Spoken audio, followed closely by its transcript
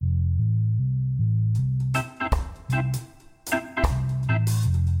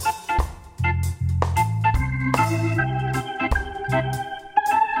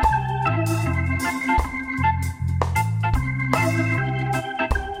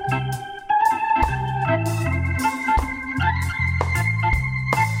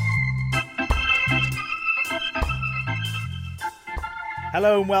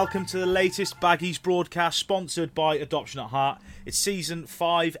Hello and welcome to the latest Baggies broadcast, sponsored by Adoption at Heart. It's season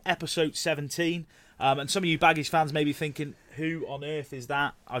 5, episode 17. And some of you Baggies fans may be thinking, who on earth is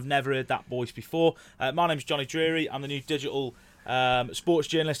that? I've never heard that voice before. My name's Johnny Drury. I'm the new digital sports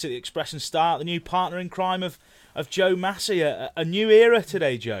journalist at the Express and Star, the new partner in crime of Joe Massey. A new era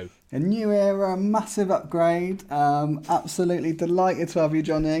today, Joe. A new era, massive upgrade. Absolutely delighted to have you,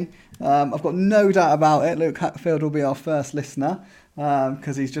 Johnny. I've got no doubt about it. Luke Hatfield will be our first listener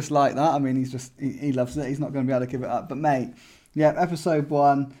because he's just like that. I mean, he loves it. He's not going to be able to give it up. But, mate, yeah, episode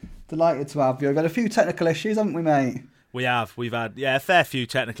 1, delighted to have you. We've had a few technical issues, haven't we, mate? We have. We've had, a fair few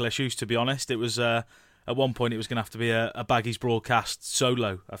technical issues, to be honest. It was... At one point, it was going to have to be a Baggies broadcast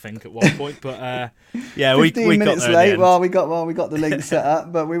solo, I think, at one point. But yeah, we got minutes there late. in Well, we got the link set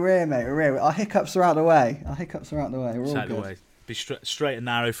up, but we were here, mate. We're here. Our hiccups are out of the way. We're all good. Be straight and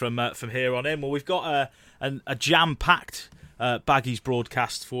narrow from here on in. Well, we've got a jam-packed Baggies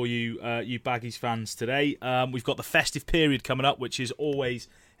broadcast for you, you Baggies fans today. We've got the festive period coming up, which is always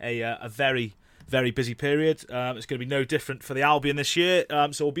a very busy period. It's going to be no different for the Albion this year.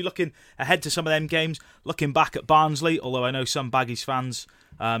 So we'll be looking ahead to some of them games, looking back at Barnsley, although I know some Baggies fans,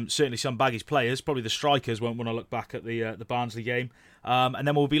 certainly some Baggies players, probably the strikers won't want to look back at the Barnsley game. And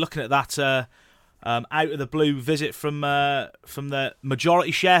then we'll be looking at that out of the blue visit from the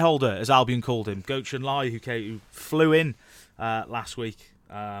majority shareholder, as Albion called him, Gochan Lai, who flew in last week,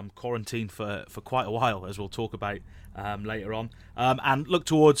 quarantined for quite a while, as we'll talk about later on, and look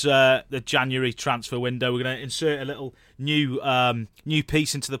towards the January transfer window. We're going to insert a little new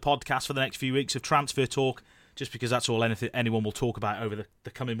piece into the podcast for the next few weeks of transfer talk, just because that's all anyone will talk about over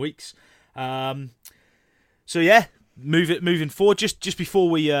the coming weeks. So yeah, moving forward. Just before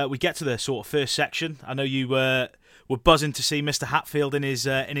we get to the sort of first section, I know you were buzzing to see Mr. Hatfield in his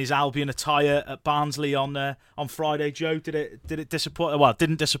Albion attire at Barnsley on Friday. Joe, did it disappoint? Well, it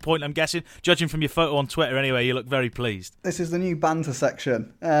didn't disappoint, I'm guessing. Judging from your photo on Twitter, anyway, you look very pleased. This is the new banter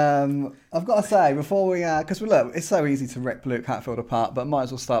section. I've got to say before we, because look, it's so easy to rip Luke Hatfield apart, but might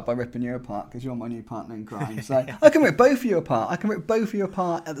as well start by ripping you apart because you're my new partner in crime. So I can rip both of you apart. I can rip both of you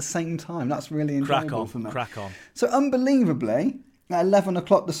apart at the same time. That's really enjoyable for me. Crack on. So unbelievably, at 11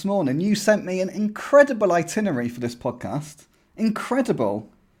 o'clock this morning, you sent me an incredible itinerary for this podcast. Incredible.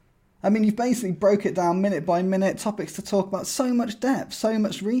 I mean, you've basically broke it down minute by minute, topics to talk about, so much depth, so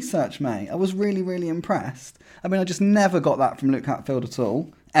much research, mate. I was really, really impressed. I mean, I just never got that from Luke Hatfield at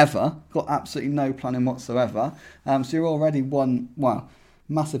all, ever. Got absolutely no planning whatsoever. So you're already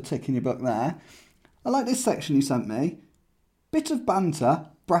massive tick in your book there. I like this section you sent me. Bit of banter,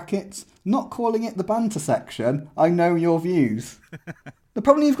 brackets, not calling it the banter section. I know your views. The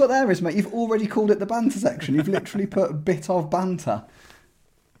problem you've got there is, mate, you've already called it the banter section. You've literally put a bit of banter.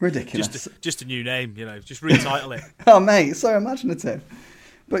 Ridiculous. Just a new name, just retitle it. Oh, mate, so imaginative.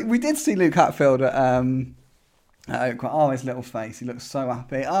 But we did see Luke Hatfield at his little face. He looked so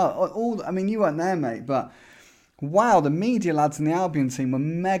happy. You weren't there, mate, but wow, the media lads in the Albion team were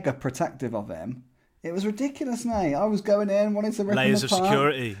mega protective of him. It was ridiculous, mate. I was going in, wanted to rip layers him of apart.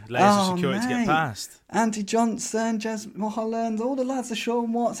 security to mate. get past. Andy Johnson, Jez Mulholland, all the lads of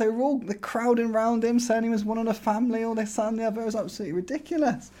Sean Watts, they were all crowding round him, saying he was one of the family, all this, that and the other. It was absolutely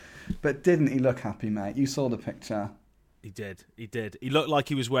ridiculous. But didn't he look happy, mate? You saw the picture. He did. He looked like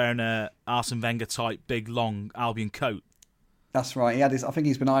he was wearing a Arsene Wenger type big long Albion coat. That's right. I think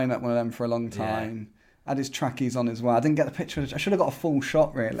he's been eyeing up one of them for a long time. Yeah. Had his trackies on as well. I didn't get the picture. I should have got a full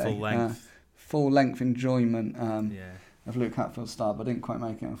shot, really. Full length. Full-length enjoyment of Luke Hatfield's style, but I didn't quite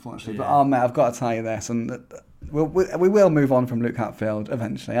make it, unfortunately. Yeah. But, mate, I've got to tell you this, and we will move on from Luke Hatfield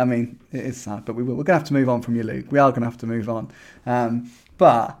eventually. I mean, it is sad, but we're going to have to move on from you, Luke. We are going to have to move on.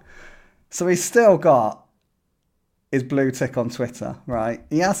 So he's still got his blue tick on Twitter, right?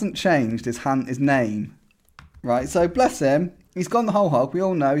 He hasn't changed his name, right? So, bless him. He's gone the whole hog. We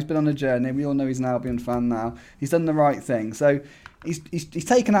all know he's been on a journey. We all know he's an Albion fan now. He's done the right thing. So he's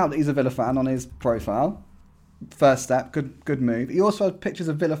taken out that he's a Villa fan on his profile. First step, good move. He also had pictures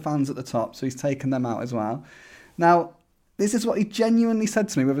of Villa fans at the top, so he's taken them out as well. Now, this is what he genuinely said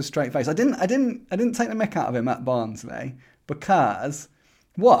to me with a straight face. I didn't take the mick out of him at Barnsley because,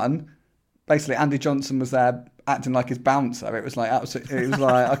 one, basically Andy Johnson was there acting like his bouncer. It was like absolutely. It was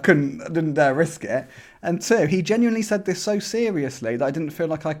like I didn't dare risk it. And two, he genuinely said this so seriously that I didn't feel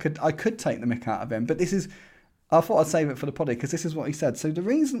like I could take the mick out of him. But this is, I thought I'd save it for the poddy because this is what he said. So the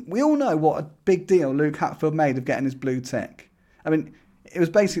reason, we all know what a big deal Luke Hatfield made of getting his blue tick. I mean, it was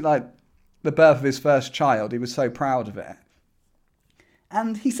basically like the birth of his first child. He was so proud of it.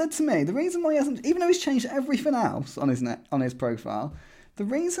 And he said to me, the reason why he hasn't, even though he's changed everything else on his profile, The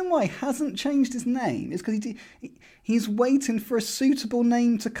reason why he hasn't changed his name is because he's waiting for a suitable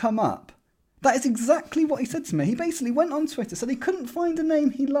name to come up. That is exactly what he said to me. He basically went on Twitter, said he couldn't find a name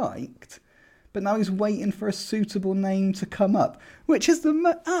he liked, but now he's waiting for a suitable name to come up, which is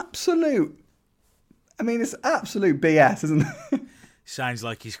the absolute... I mean, it's absolute BS, isn't it? Sounds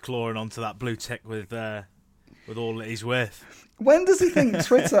like he's clawing onto that blue tick with all that he's worth. When does he think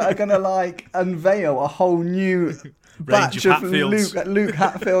Twitter are going to unveil a whole new batch of Luke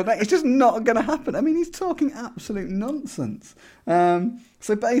Hatfield? It's just not going to happen. I mean, he's talking absolute nonsense.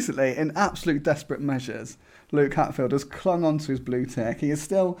 So basically, in absolute desperate measures, Luke Hatfield has clung onto his blue tick. He is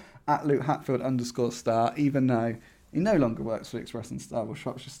still at Luke Hatfield _star, even though he no longer works for the Express and Star or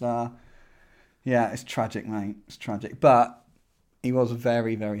Shropshire Star. Yeah, it's tragic, mate. It's tragic. But he was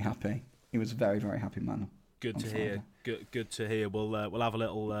very, very happy. He was a very, very happy man. Good to hear. Good to hear. We'll have a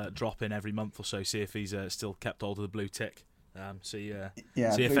little drop in every month or so, see if he's still kept hold of the blue tick. See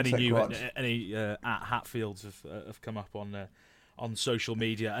if any at Hatfields have come up on social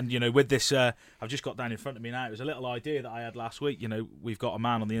media. And with this, I've just got down in front of me now. It was a little idea that I had last week. We've got a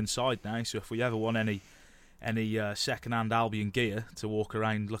man on the inside now, so if we ever want any second-hand Albion gear to walk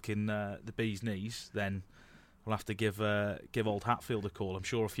around looking the bee's knees, then we'll have to give old Hatfield a call. I'm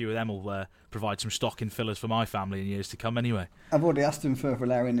sure a few of them will provide some stocking fillers for my family in years to come anyway. I've already asked him for a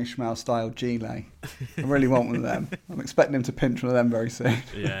Valérien Ismaël-style gilet. I really want one of them. I'm expecting him to pinch one of them very soon.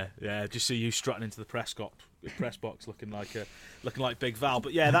 Yeah. Just see you strutting into the press box looking like Big Val.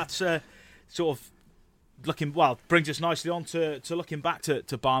 But yeah, that's sort of brings us nicely on to looking back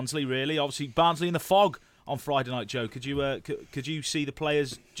to Barnsley, really. Obviously, Barnsley in the fog on Friday night, Joe. Could you see the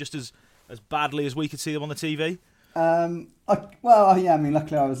players just as badly as we could see them on the TV? Yeah. I mean,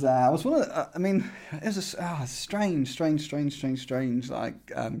 luckily I was there. I was one of the, it was a strange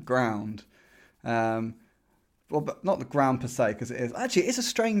ground. But not the ground per se, because it is. Actually, it's a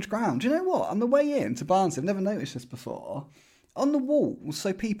strange ground. Do you know what? On the way in to Barnsley, I've never noticed this before. On the walls,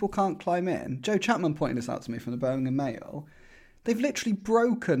 so people can't climb in. Joe Chapman pointed this out to me from the Birmingham Mail. They've literally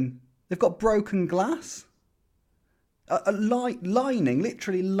they've got broken glass.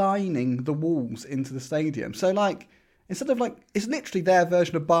 Literally lining the walls into the stadium. So, instead of it's literally their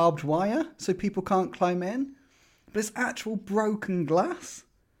version of barbed wire, so people can't climb in. But it's actual broken glass.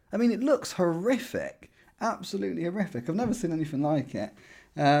 I mean, it looks horrific. Absolutely horrific. I've never seen anything like it.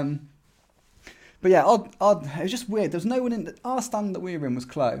 But yeah, odd. It was just weird. There was no one in our stand that we were in was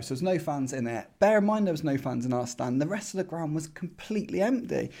closed. There was no fans in it. Bear in mind there was no fans in our stand. The rest of the ground was completely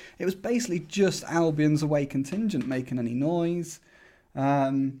empty. It was basically just Albion's away contingent making any noise.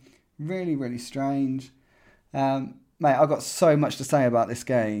 Really, really strange. Mate, I've got so much to say about this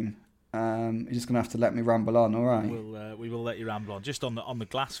game. You're just going to have to let me ramble on, all right? We will let you ramble on. Just on the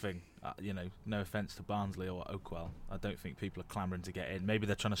glass thing, no offence to Barnsley or Oakwell, I don't think people are clamouring to get in. Maybe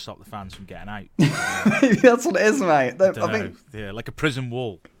they're trying to stop the fans from getting out. That's what it is, mate. Yeah, like a prison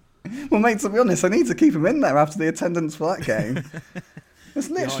wall. Well, mate, to be honest, I need to keep them in there after the attendance for that game. There's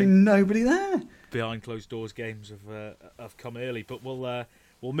literally nobody there. Behind closed doors games have come early, but we'll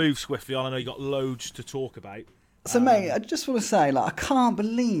move swiftly on. I know you got loads to talk about. So, mate, I just want to say, I can't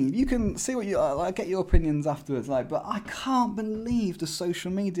believe, you can see what I get your opinions afterwards, but I can't believe the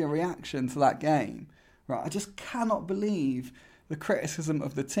social media reaction to that game, right? I just cannot believe the criticism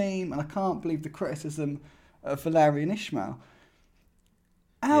of the team, and I can't believe the criticism of Valérien Ismaël.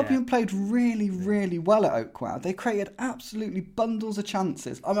 Albion played really, really well at Oakwell. They created absolutely bundles of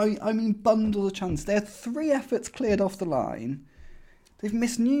chances. I mean bundles of chances. They had 3 efforts cleared off the line. They've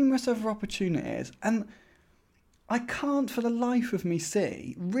missed numerous other opportunities, and I can't for the life of me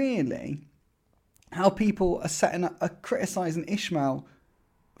see, really, how people are criticising Ismaël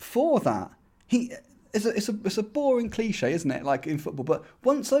for that. It's a boring cliche, isn't it, like in football? But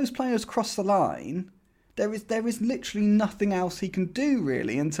once those players cross the line, there is literally nothing else he can do,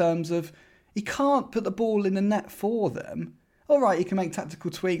 really, in terms of he can't put the ball in the net for them. All right, he can make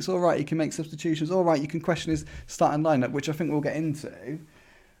tactical tweaks. All right, he can make substitutions. All right, you can question his starting lineup, which I think we'll get into.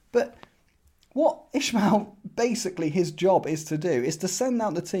 But what Ismaël, basically his job is to do, is to send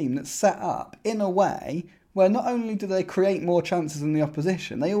out the team that's set up in a way where not only do they create more chances than the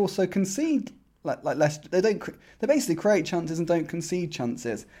opposition, they also concede like less. They basically create chances and don't concede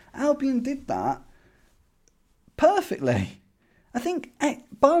chances. Albion did that perfectly. I think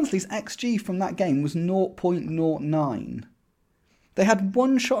Barnsley's XG from that game was 0.09. They had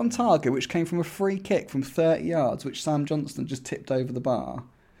one shot on target, which came from a free kick from 30 yards, which Sam Johnstone just tipped over the bar.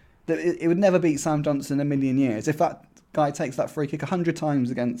 It would never beat Sam Johnstone in a million years. If that guy takes that free kick 100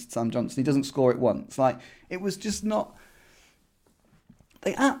 times against Sam Johnstone, he doesn't score it once. It was just not.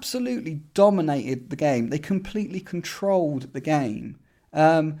 They absolutely dominated the game. They completely controlled the game.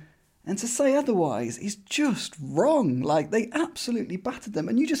 And to say otherwise is just wrong. Like, they absolutely battered them.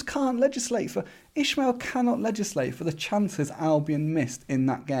 And you just can't legislate for... Ishmael cannot legislate for the chances Albion missed in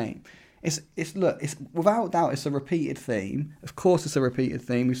that game. It's without doubt, it's a repeated theme. Of course it's a repeated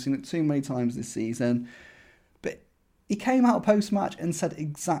theme. We've seen it too many times this season. But he came out post-match and said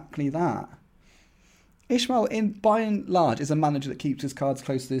exactly that. Ishmael, by and large, is a manager that keeps his cards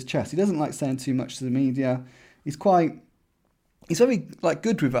close to his chest. He doesn't like saying too much to the media. He's very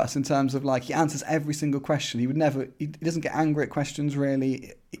good with us in terms of he answers every single question. He doesn't get angry at questions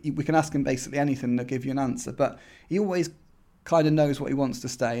really. We can ask him basically anything and he'll give you an answer. But he always kind of knows what he wants to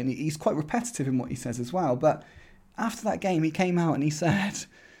say, and he's quite repetitive in what he says as well. But after that game, he came out and he said,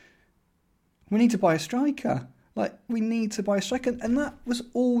 "We need to buy a striker. We need to buy a striker," and that was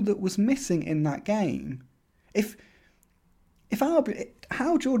all that was missing in that game. If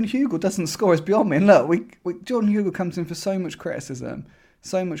how Jordan Hugill doesn't score is beyond me. And look, Jordan Hugill comes in for so much criticism,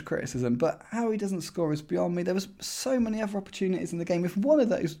 but how he doesn't score is beyond me. There was so many other opportunities in the game. If one of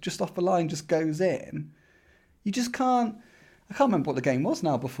those just off the line just goes in, you just can't. I can't remember what the game was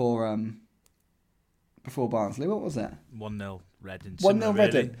now before Barnsley. What was it? 1-0 Reading. 1-0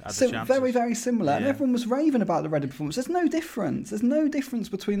 Reading. So very, very similar. Yeah. And everyone was raving about the Reading performance. There's no difference. There's no difference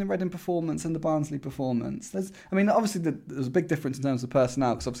between the Reading performance and the Barnsley performance. Obviously, there's a big difference in terms of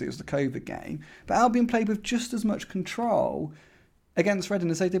personnel because obviously it was the COVID game. But Albion played with just as much control against Reading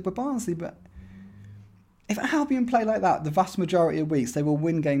as they did with Barnsley. But if Albion play like that, the vast majority of weeks, they will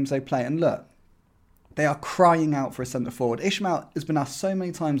win games they play. And look, they are crying out for a centre forward. Ishmael has been asked so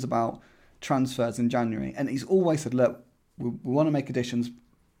many times about transfers in January, and he's always said, look, we want to make additions.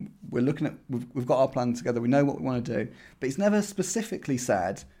 We're looking at, we've got our plan together. We know what we want to do. But he's never specifically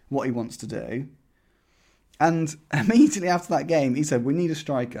said what he wants to do. And immediately after that game, he said, we need a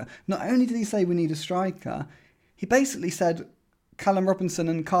striker. Not only did he say we need a striker, he basically said Callum Robinson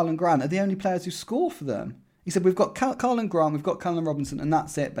and Karlan Grant are the only players who score for them. He said, we've got Karlan Grant, we've got Callum Robinson, and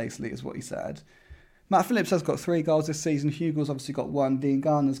that's it, basically, is what he said. Matt Phillips has got 3 goals this season. Hugill's obviously got 1. Dean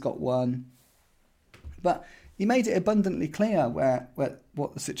Garner's got 1. But he made it abundantly clear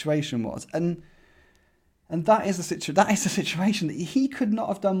what the situation was, and that is a situation that he could not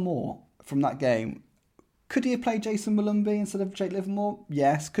have done more from that game. Could he have played Jason Malumbi instead of Jake Livermore?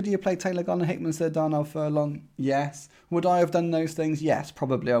 Yes. Could he have played Taylor Garner Hickman instead of Darnell Furlong? Yes. Would I have done those things? Yes,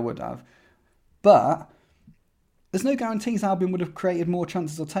 probably I would have. But there's no guarantees Albion would have created more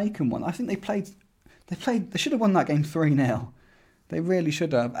chances or taken one. I think they should have won that game 3-0. They really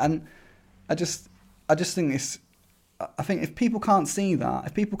should have. And I just think I think if people can't see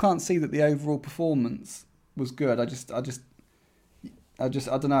that, that the overall performance was good, I don't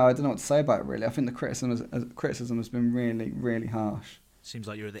know what to say about it really. I think the criticism has been really, really harsh. Seems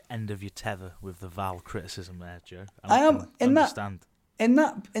like you're at the end of your tether with the Val criticism there, Joe. I am in that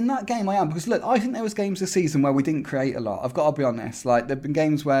game. I am, because look, I think there was games this season where we didn't create a lot. I've got to be honest. There've been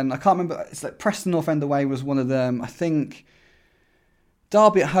games when I can't remember. It's like Preston North End away was one of them. I think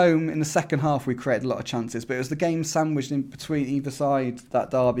Derby at home in the second half we created a lot of chances, but it was the game sandwiched in between either side that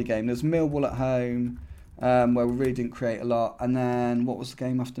Derby game. There's Millwall at home where we really didn't create a lot, and then what was the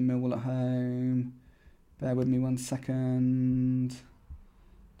game after Millwall at home? Bear with me 1 second.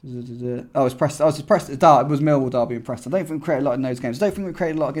 It was Preston. It was Millwall, Derby, and Preston. I don't think we created a lot in those games. I don't think we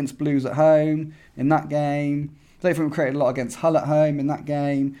created a lot against Blues at home in that game. I don't think we created a lot against Hull at home in that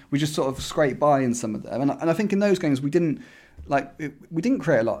game. We just sort of scraped by in some of them, and I think in those games we didn't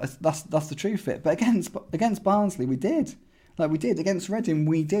create a lot. That's the truth of it. But against Barnsley we did. We did against Reading.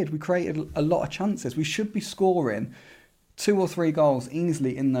 We did. We created a lot of chances. We should be scoring 2 or 3 goals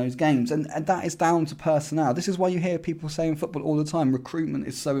easily in those games, and that is down to personnel. This is why you hear people say in football all the time, recruitment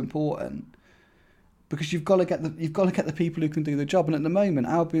is so important, because you've got to get the people who can do the job. And at the moment,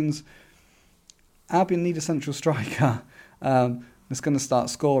 Albion need a central striker that's going to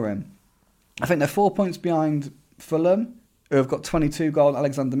start scoring. I think they're 4 points behind Fulham, who have got 22 goal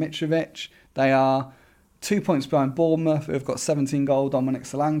Alexander Mitrovic. They are 2 points behind Bournemouth, who have got 17 goal Dominic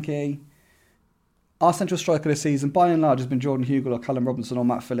Solanke. Our central striker this season, by and large, has been Jordan Hugill or Callum Robinson or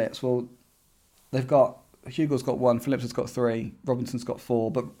Matt Phillips. Well, Hugill's got 1, Phillips has got 3, Robinson's got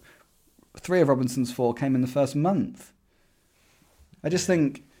 4, but 3 of Robinson's 4 came in the first month. I just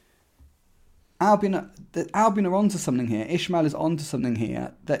think Albion are onto something here. Ishmael is onto something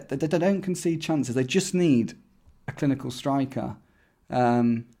here. They don't concede chances. They just need a clinical striker.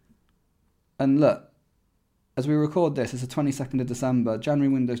 And look, as we record this, it's the 22nd of December.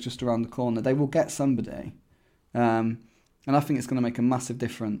 January window's just around the corner. They will get somebody. And I think it's going to make a massive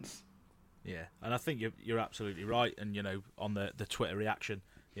difference. Yeah, and I think you're absolutely right. And, on the Twitter reaction,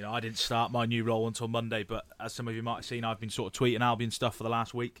 I didn't start my new role until Monday, but as some of you might have seen, I've been sort of tweeting Albion stuff for the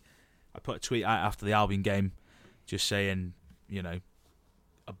last week. I put a tweet out after the Albion game just saying,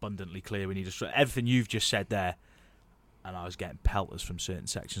 abundantly clear we need to strike. Everything you've just said there, and I was getting pelters from certain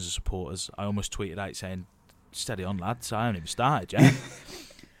sections of supporters. I almost tweeted out saying, steady on, lads, I haven't even started yet.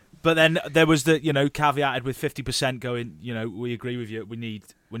 But then there was the, caveated with 50% going, we agree with you, we need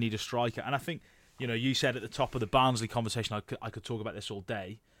a striker. And I think, you said at the top of the Barnsley conversation, I could talk about this all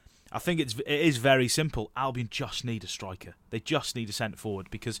day. I think it is very simple. Albion just need a striker. They just need a centre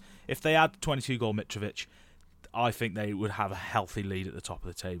forward, because if they had 22-goal Mitrovic, I think they would have a healthy lead at the top of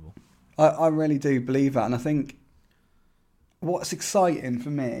the table. I really do believe that. And I think what's exciting for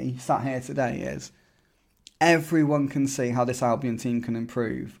me, sat here today, is everyone can see how this Albion team can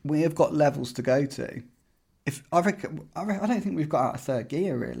improve. We have got levels to go to. I don't think we've got out of third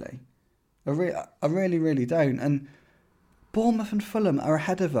gear, really. I really, really don't. And Bournemouth and Fulham are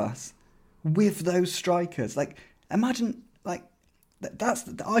ahead of us with those strikers. Imagine,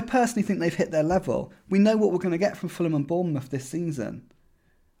 I personally think they've hit their level. We know what we're going to get from Fulham and Bournemouth this season.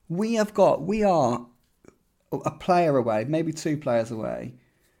 We are a player away, maybe 2 players away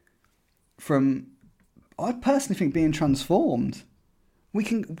from, I personally think, being transformed. We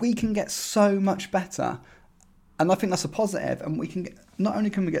can get so much better. And I think that's a positive. And not only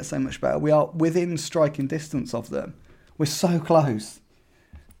can we get so much better, we are within striking distance of them. We're so close.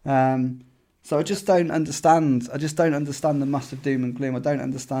 So I just don't understand. I just don't understand the massive doom and gloom. I don't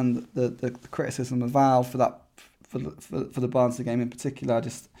understand the criticism of Val for that, for the Barnsley game in particular. I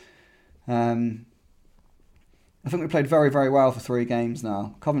think we played very, very well for 3 games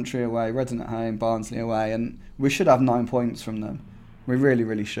now. Coventry away, Reading at home, Barnsley away, and we should have 9 points from them. We really,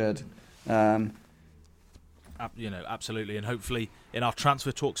 really should. Absolutely, and hopefully in our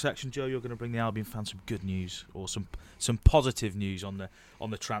transfer talk section, Joe, you're going to bring the Albion fans some good news or some positive news on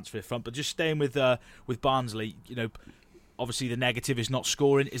the transfer front. But just staying with Barnsley, obviously the negative is not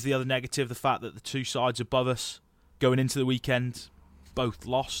scoring. Is the other negative the fact that the 2 sides above us going into the weekend both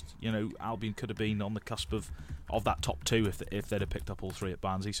lost? Albion could have been on the cusp of that top 2 if they'd have picked up all 3 at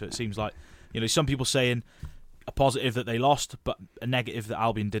Barnsley. So it seems like some people saying a positive that they lost, but a negative that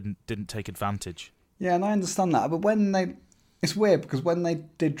Albion didn't take advantage. Yeah, and I understand that, but it's weird because when they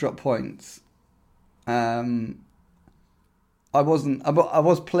did drop points, I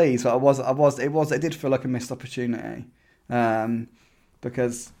was pleased, but it did feel like a missed opportunity,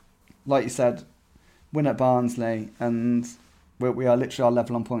 because, like you said, win at Barnsley, and we are literally our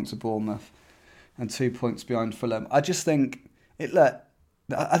level on points with Bournemouth, and 2 points behind Fulham. I just think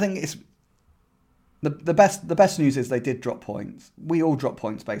I think it's. The best news is they did drop points. We all dropped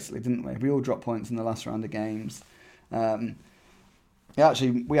points, basically, didn't we? We all dropped points in the last round of games. We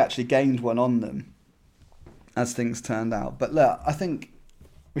actually gained one on them, as things turned out. But look, I think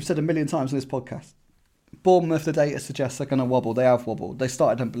we've said a million times in this podcast, Bournemouth, the data suggests they're going to wobble. They have wobbled. They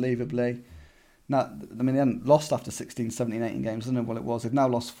started unbelievably. Now, they hadn't lost after 16, 17, 18 games. I don't know what it was. They've now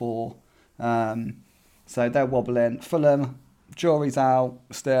lost 4. So they're wobbling. Fulham, jury's out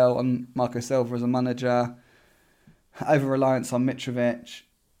still on Marco Silva as a manager. Over-reliance on Mitrovic.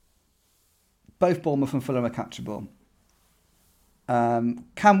 Both Bournemouth and Fulham are catchable.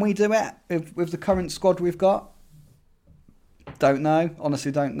 Can we do it with the current squad we've got? Don't know.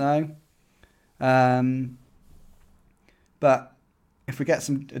 Honestly, don't know. But if we get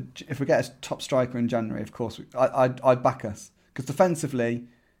a top striker in January, of course, I'd back us, because defensively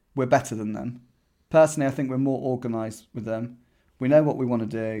we're better than them. Personally, I think we're more organised with them. We know what we want to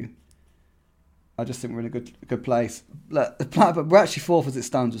do. I just think we're in a good place. Look, we're actually 4th as it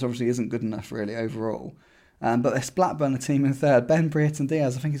stands, which obviously isn't good enough really overall. But this Blackburn, the team in 3rd, Ben Brereton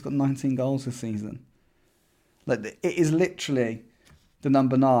Diaz, I think he's got 19 goals this season. It is literally the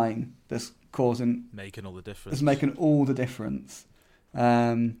number 9 that's making all the difference. It's making all the difference.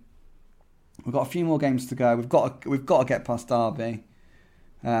 We've got a few more games to go. We've got to get past Derby.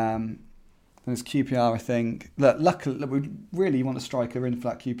 There's QPR, I think. Luckily, we really want a striker in for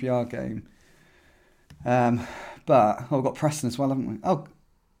that QPR game. But we've got Preston as well, haven't we? Oh,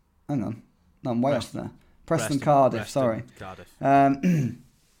 hang on. No, I'm way off there. Preston Cardiff, sorry. Cardiff.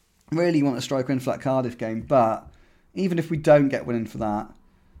 Really want a striker in for that Cardiff game, but even if we don't get winning for that,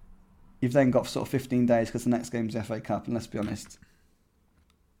 you've then got sort of 15 days, because the next game's the FA Cup, and let's be honest,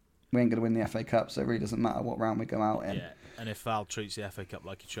 we ain't going to win the FA Cup, so it really doesn't matter what round we go out in. Yeah, and if Val treats the FA Cup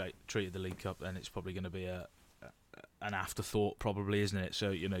like he treated the League Cup, then it's probably going to be an afterthought, probably, isn't it?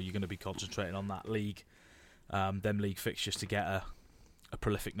 So, you're going to be concentrating on that league, them league fixtures to get a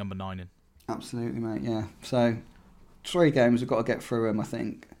prolific number 9 in. Absolutely, mate, yeah. So, 3 games, we've got to get through them, I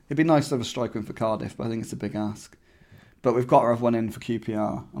think. It'd be nice to have a striker in for Cardiff, but I think it's a big ask. But we've got to have one in for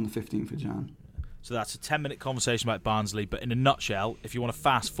QPR on the 15th of Jan. So that's a 10-minute conversation about Barnsley. But in a nutshell, if you want to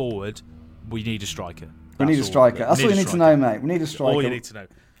fast forward, we need a striker. We need a striker. That's all you need to know, mate. We need a striker. All you need to know.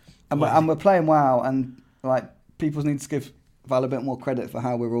 And we're playing well, and like people need to give Val a bit more credit for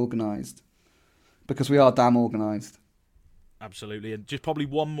how we're organised, because we are damn organised. Absolutely. And just probably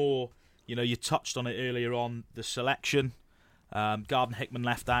one more, you touched on it earlier on, the selection. Gardner Hickman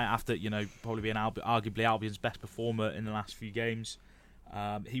left out after, probably being arguably Albion's best performer in the last few games.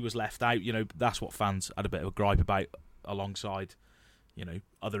 He was left out. That's what fans had a bit of a gripe about, alongside,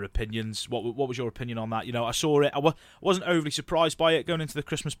 other opinions. What was your opinion on that? I saw it. I wasn't overly surprised by it going into the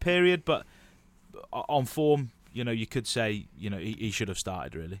Christmas period, but on form, you could say, he should have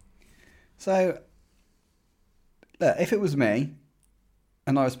started, really. So, look, if it was me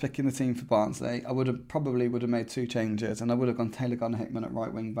and I was picking the team for Barnsley, I would have made 2 changes, and I would have gone Taylor Gardner Hickman at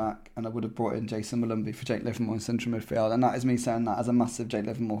right wing back, and I would have brought in Jason Malumbi for Jake Livermore in central midfield. And that is me saying that as a massive Jake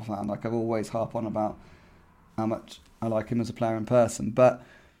Livermore fan. Like, I've always harp on about how much I like him as a player in person, but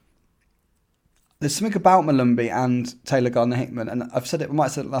there's something about Malumbi and Taylor Gardner Hickman, and I've said it. I might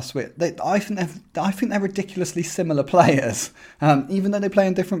have said it last week. I think they're ridiculously similar players, even though they play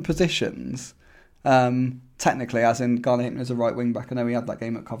in different positions. Technically, as in Gardner Hickman is a right wing back. I know he had that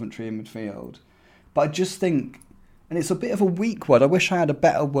game at Coventry in midfield, but I just think, and it's a bit of a weak word. I wish I had a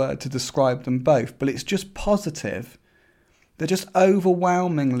better word to describe them both, but it's just positive. They're just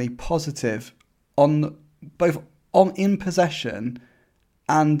overwhelmingly positive on both in possession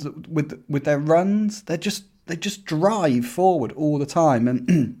and with their runs. They just drive forward all the time,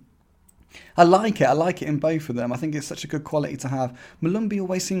 and I like it in both of them. I think it's such a good quality to have. Malumbi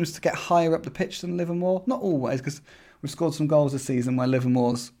always seems to get higher up the pitch than Livermore. Not always, because we've scored some goals this season where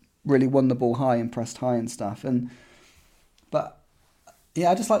Livermore's really won the ball high and pressed high and stuff. But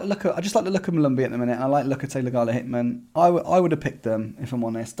yeah, I just like the look of Malumbi at the minute, and I like the look of Taylor Gardner Hickman. I would have picked them, if I'm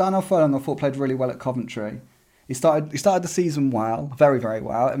honest. Darnell Furlong, I thought, played really well at Coventry. He started the season well, very, very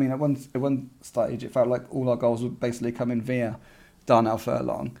well. I mean, at one stage, it felt like all our goals would basically come in via Darnell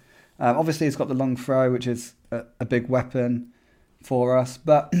Furlong. Obviously, he's got the long throw, which is a big weapon for us.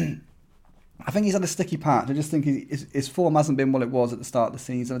 But I think he's had a sticky patch. I just think his form hasn't been what it was at the start of the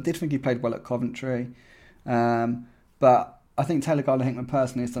season. I did think he played well at Coventry. But I think Taylor Gardner Hickman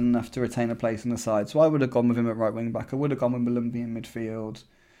personally has done enough to retain a place in the side. So I would have gone with him at right wing back. I would have gone with Malumbi in midfield.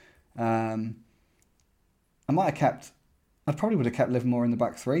 I probably would have kept Livermore in the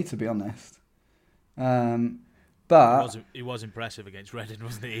back 3, to be honest. But he was impressive against Reading,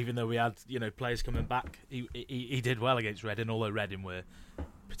 wasn't he? Even though we had players coming back, he did well against Reading. Although Reading were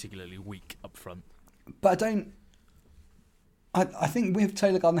particularly weak up front. But I think with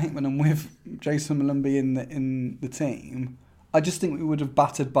Taylor Gardner Hickman and with Jason Malumbi in the team, I just think we would have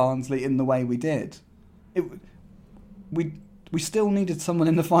battered Barnsley in the way we did. We still needed someone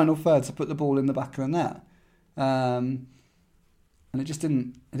in the final third to put the ball in the back of the net, and it just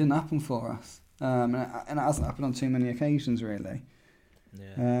didn't happen for us. And it hasn't happened on too many occasions, really.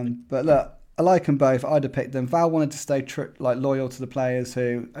 Yeah. But look, I like them both. I'd have picked them. Val wanted to stay loyal to the players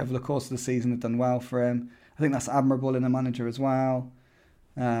who, over the course of the season, have done well for him. I think that's admirable in a manager as well.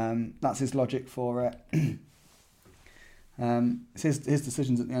 That's his logic for it. It's his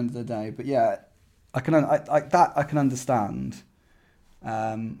decisions at the end of the day. But yeah, I can understand.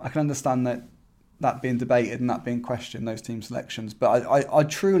 I can understand that being debated and that being questioned, those team selections. But I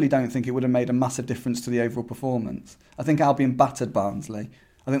truly don't think it would have made a massive difference to the overall performance. I think Albion battered Barnsley.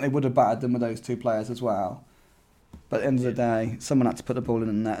 I think they would have battered them with those 2 players as well. But at the end of the day, someone had to put the ball in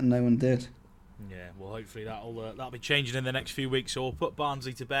the net, and no one did. Yeah, well, hopefully that'll be changing in the next few weeks. So we'll put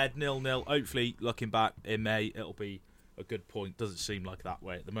Barnsley to bed, 0-0. Hopefully, looking back in May, it'll be a good point. Doesn't seem like that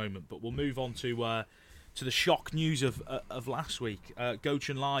way at the moment. But we'll move on to the shock news of last week.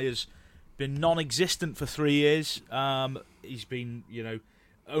 Gochan Lai has been non-existent for 3 years. He's been,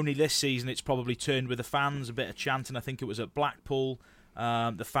 only this season it's probably turned with the fans, a bit of chanting. I think it was at Blackpool.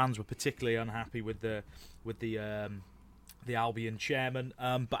 The fans were particularly unhappy with the Albion chairman.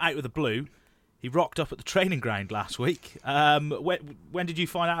 But out of the blue, he rocked up at the training ground last week. When did you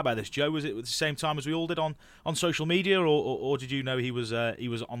find out about this, Joe? Was it at the same time as we all did on social media, or did you know he was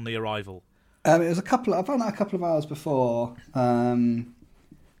on the arrival? It was I found out a couple of hours before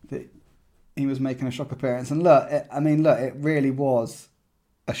that he was making a shock appearance. And look, it really was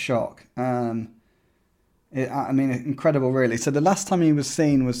a shock. Incredible, really. So the last time he was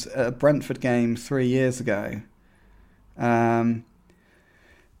seen was at a Brentford game 3 years ago. And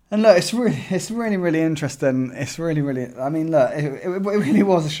look, it's really, really interesting. It's really, really. I mean, look, it really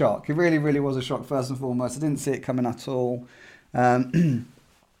was a shock. It really, really was a shock. First and foremost, I didn't see it coming at all. And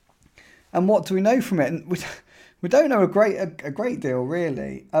what do we know from it? We don't know a great deal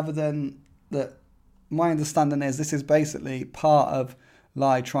really, other than that. My understanding is this is basically part of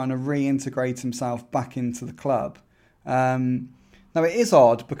Lai trying to reintegrate himself back into the club. Now it is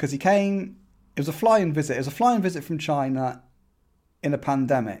odd because he came. It was a flying visit. It was a flying visit from China in a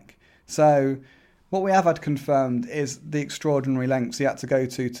pandemic. So what we have had confirmed is the extraordinary lengths he had to go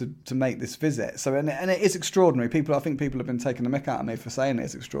to make this visit. So and it is extraordinary. I think people have been taking the mick out of me for saying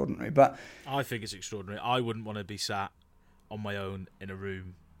it's extraordinary. But I think it's extraordinary. I wouldn't want to be sat on my own in a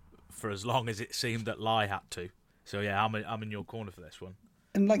room for as long as it seemed that Lai had to. So yeah, I'm in your corner for this one.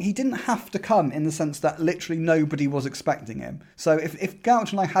 And like he didn't have to come in the sense that literally nobody was expecting him. So if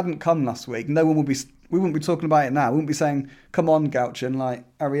Gauch and I hadn't come last week, we wouldn't be talking about it now. We wouldn't be saying, "Come on, Gauch, and like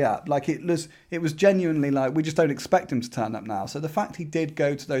hurry up." Like it was genuinely like we just don't expect him to turn up now. So the fact he did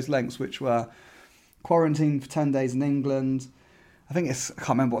go to those lengths, which were quarantine for 10 days in England. I can't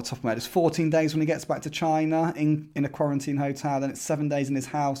remember what top of my head. It's 14 days when he gets back to China in a quarantine hotel. Then it's 7 days in his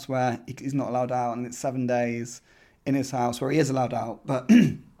house where he's not allowed out, and it's 7 days in his house where he is allowed out, but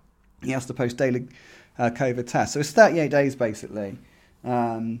he has to post daily COVID tests. So it's 38 days basically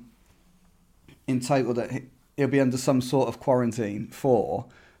in total that he'll be under some sort of quarantine for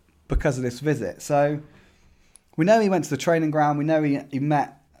because of this visit. So we know he went to the training ground. We know he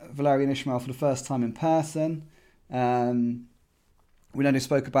met Valérien Ismaël for the first time in person. We know they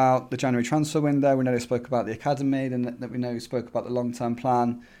spoke about the January transfer window. We know they spoke about the academy, and that we know he spoke about the long-term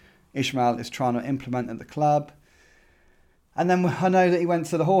plan Ismaël is trying to implement at the club. And then I know that he went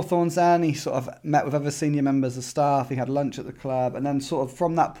to the Hawthorns then. He sort of met with other senior members of staff. He had lunch at the club. And then sort of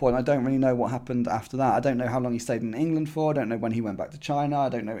from that point, I don't really know what happened after that. I don't know how long he stayed in England for. I don't know when he went back to China. I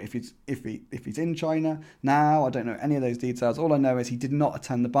don't know if he's in China now. I don't know any of those details. All I know is he did not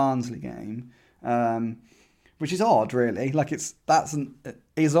attend the Barnsley game, which is odd, really. Like it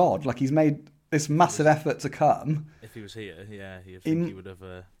is odd. Like he's made this massive effort to come. If he was here, yeah, he would have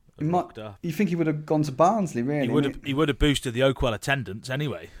rocked up. You think he would have gone to Barnsley, really? He would have boosted the Oakwell attendance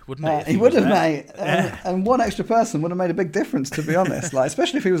anyway, wouldn't he? He would have, mate. And one extra person would have made a big difference, to be honest. Like,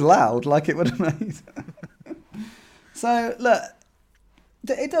 especially if he was loud, like it would have made. So look,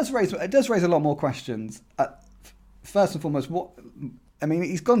 it does raise a lot more questions. First and foremost,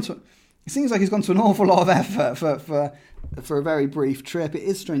 it seems like he's gone to an awful lot of effort for a very brief trip. It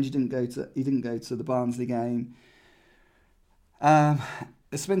is strange he didn't go to the Barnsley game.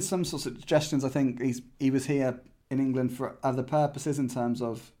 There's been some sorts of suggestions. I think he was here in England for other purposes in terms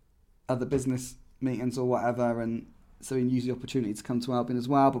of other business meetings or whatever, and so he used the opportunity to come to Albion as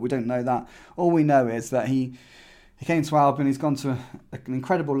well. But we don't know that. All we know is that he came to Albion. He's gone to an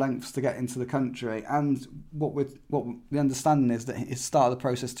incredible lengths to get into the country, and what the understanding is that he's started the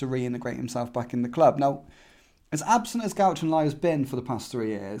process to reintegrate himself back in the club. Now, as absent as Gauch and Lai has been for the past 3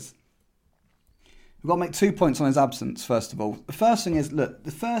 years, we've got to make 2 points on his absence, first of all. The first thing is, look,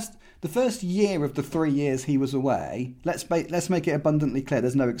 the first year of the 3 years he was away, let's make it abundantly clear,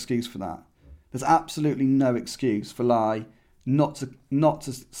 there's no excuse for that. There's absolutely no excuse for Lai not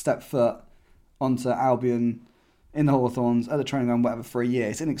to step foot onto Albion in the Hawthorns, at the training ground, whatever, for a year.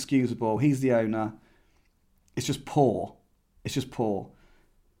 It's inexcusable. He's the owner. It's just poor.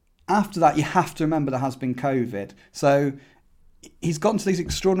 After that, you have to remember there has been COVID. So he's gotten to these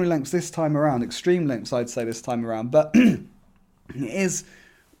extraordinary lengths this time around, extreme lengths, I'd say, this time around. But it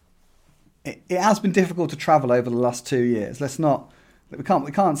has been difficult to travel over the last 2 years. We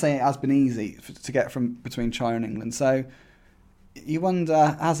can't say it has been easy to get from between China and England. So you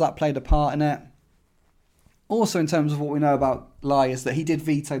wonder, has that played a part in it? Also, in terms of what we know about Lai, is that he did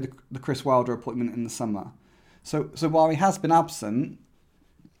veto the Chris Wilder appointment in the summer. So while he has been absent,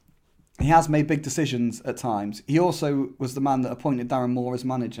 he has made big decisions at times. He also was the man that appointed Darren Moore as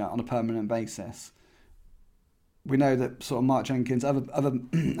manager on a permanent basis. We know that sort of Mark Jenkins,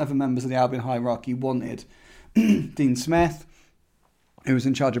 other members of the Albion hierarchy wanted Dean Smith, who was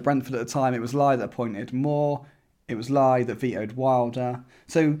in charge of Brentford at the time. It was Lai that appointed Moore. It was Lai that vetoed Wilder.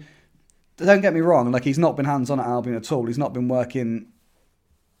 So don't get me wrong, like he's not been hands-on at Albion at all. He's not been working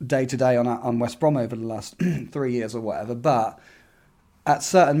day to day on West Brom over the last 3 years or whatever. But at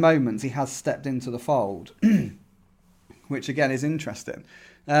certain moments, he has stepped into the fold, which again is interesting.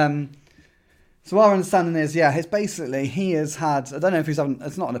 So our understanding is, it's basically he has had. I don't know if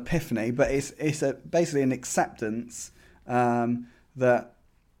it's not an epiphany, but it's basically an acceptance that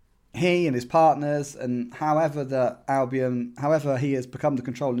he and his partners, and however he has become the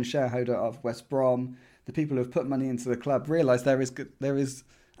controlling shareholder of West Brom, the people who have put money into the club realise there is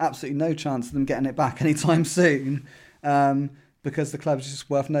absolutely no chance of them getting it back anytime soon, because the club is just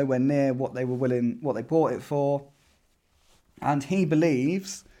worth nowhere near what they bought it for. And he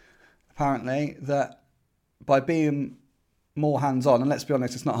believes, apparently, that by being more hands-on, and let's be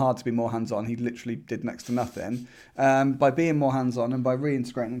honest, it's not hard to be more hands-on. He literally did next to nothing. By being more hands-on and by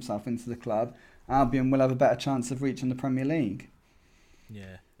reintegrating himself into the club, Albion will have a better chance of reaching the Premier League.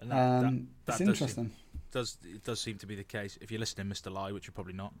 Yeah, and it's interesting. It does seem to be the case. If you're listening, Mr. Lai, which you're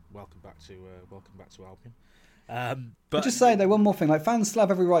probably not, welcome back to Albion. But just say though, one more thing, like fans still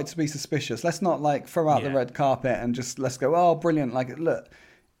have every right to be suspicious. Let's not like throw out the red carpet and just let's go, oh brilliant. Like look,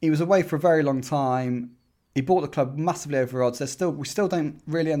 he was away for a very long time. He bought the club massively over odds. We still don't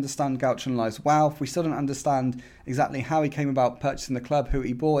really understand Gaucho Lai's wealth. We still don't understand exactly how he came about purchasing the club, who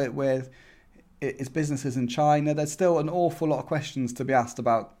he bought it with, his businesses in China. There's still an awful lot of questions to be asked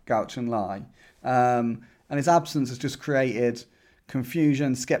about Gaucho Lai. And his absence has just created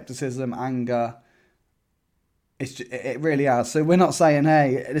confusion, scepticism, anger. It really has. So we're not saying,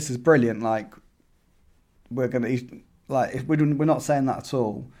 hey, this is brilliant. Like we're not saying that at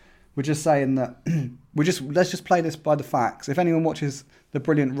all. We're just saying that let's just play this by the facts. If anyone watches the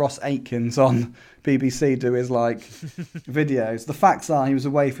brilliant Ross Atkins on BBC do his videos, the facts are he was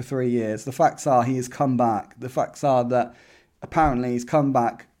away for 3 years. The facts are he has come back. The facts are that apparently he's come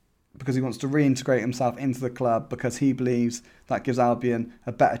back because he wants to reintegrate himself into the club because he believes that gives Albion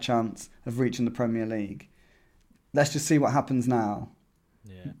a better chance of reaching the Premier League. Let's just see what happens now.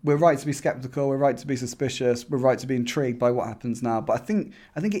 Yeah. We're right to be sceptical. We're right to be suspicious. We're right to be intrigued by what happens now. But I think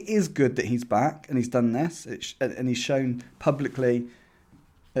it is good that he's back and he's done this, and he's shown publicly,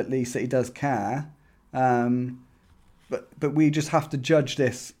 at least, that he does care. But we just have to judge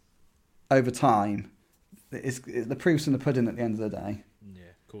this over time. The proof's in the pudding at the end of the day. Yeah,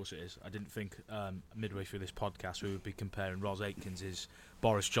 of course it is. I didn't think midway through this podcast we would be comparing Ross Atkins'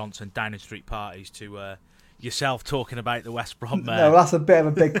 Boris Johnson Downing Street parties to yourself talking about the West Brom. No, that's a bit of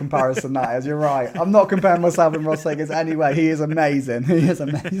a big comparison, that is. You're right. I'm not comparing myself and Ross Atkins anyway. He is amazing.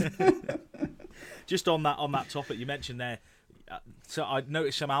 Just on that topic you mentioned there, so I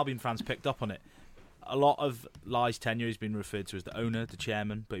noticed some Albion fans picked up on it. A lot of Lai's tenure has been referred to as the owner, the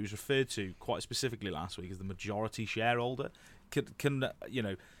chairman, but he was referred to quite specifically last week as the majority shareholder. Can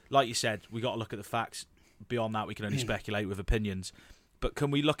like you said, we got to look at the facts. Beyond that, we can only speculate with opinions. But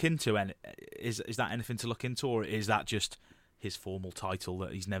can we look into it? Is that anything to look into, or is that just his formal title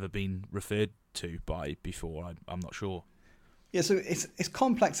that he's never been referred to by before? I'm not sure. Yeah, so it's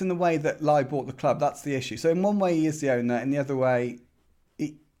complex in the way that Lai bought the club. That's the issue. So in one way he is the owner, in the other way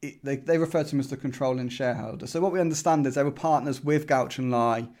they refer to him as the controlling shareholder. So what we understand is they were partners with Gaucho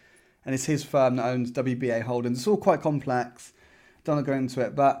Lai, and it's his firm that owns WBA Holdings. It's all quite complex. Don't want to go into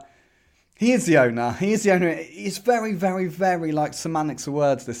it, but he is the owner. It's very, very, very like semantics of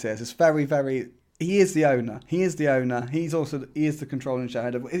words. This is. It's very, very. He is the owner. He is the controlling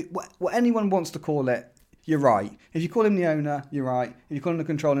shareholder. What anyone wants to call it, you're right. If you call him the owner, you're right. If you call him the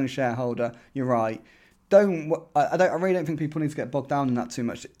controlling shareholder, you're right. I really don't think people need to get bogged down in that too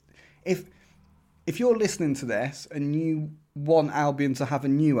much. If you're listening to this and you want Albion to have a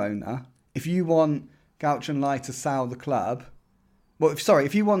new owner, if you want Gaucho Lai to sell the club,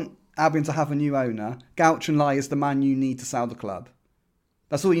 if you want Albion to have a new owner, Gaucho Lai is the man you need to sell the club.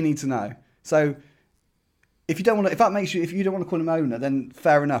 That's all you need to know. So if you don't want to call him owner, then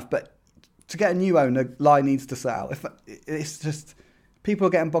fair enough. But to get a new owner, Lai needs to sell. It's just people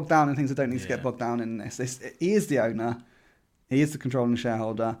are getting bogged down in things that don't need to get bogged down in this. He is the owner. He is the controlling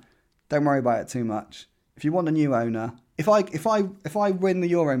shareholder. Don't worry about it too much. If you want a new owner, if I win the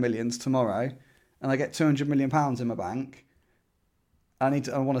Euro Millions tomorrow and I get £200 million in my bank, I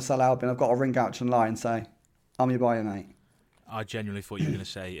want to sell Albion. I've got to ring Gaucho Lai and say, I'm your buyer, mate. I genuinely thought you were going to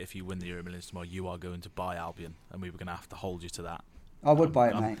say, if you win the Euro Millions tomorrow, you are going to buy Albion, and we were going to have to hold you to that. I would buy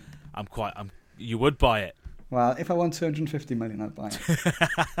it, mate. You would buy it. Well, if I won 250 million, I'd buy it.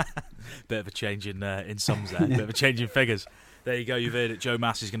 Bit of a change in sums there. Bit of a change in figures. There you go. You've heard it. Joe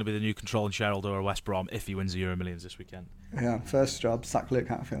Massey is going to be the new controlling shareholder of West Brom if he wins the Euro Millions this weekend. Yeah, first job, sack Luke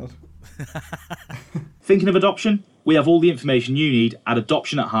Hatfield. Thinking of adoption? We have all the information you need at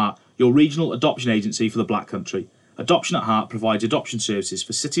Adoption at Heart, your regional adoption agency for the Black Country. Adoption at Heart provides adoption services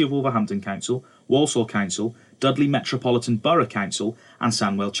for City of Wolverhampton Council, Walsall Council, Dudley Metropolitan Borough Council and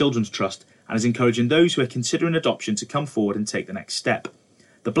Sandwell Children's Trust, and is encouraging those who are considering adoption to come forward and take the next step.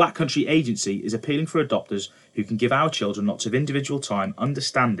 The Black Country Agency is appealing for adopters who can give our children lots of individual time,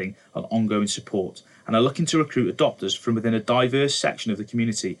 understanding and ongoing support, and are looking to recruit adopters from within a diverse section of the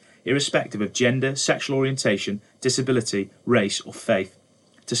community, irrespective of gender, sexual orientation, disability, race or faith.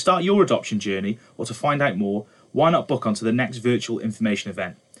 To start your adoption journey or to find out more, why not book onto the next virtual information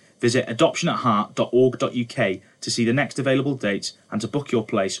event? Visit adoptionatheart.org.uk to see the next available dates and to book your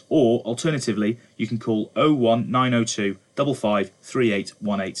place, or alternatively, you can call 01902 55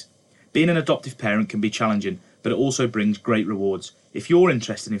 3818. Being an adoptive parent can be challenging, but it also brings great rewards. If you're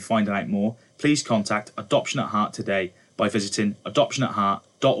interested in finding out more, please contact Adoption at Heart today by visiting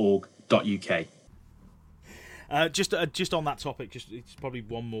adoptionatheart.org.uk. Just on that topic, it's probably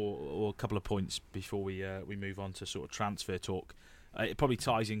one more or a couple of points before we move on to sort of transfer talk. It probably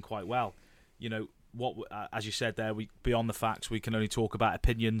ties in quite well. You know, what as you said there, we beyond the facts, we can only talk about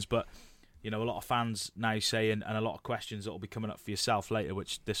opinions, but you know, a lot of fans now saying, and a lot of questions that will be coming up for yourself later,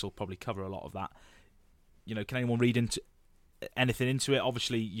 which this will probably cover a lot of that. You know, can anyone read into anything into it?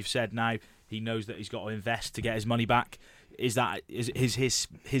 Obviously, you've said now he knows that he's got to invest to get his money back. Is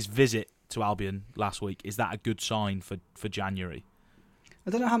his visit to Albion last week, is that a good sign for January? I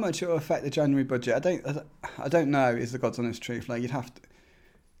don't know how much it will affect the January budget. I don't know, is the God's honest truth. Like, you'd have to.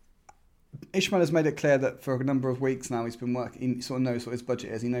 Ishmael has made it clear that for a number of weeks now he's been working. He sort of knows what his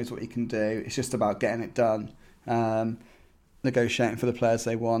budget is. He knows what he can do. It's just about getting it done, negotiating for the players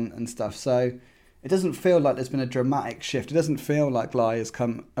they want and stuff. So it doesn't feel like there's been a dramatic shift. It doesn't feel like Bly has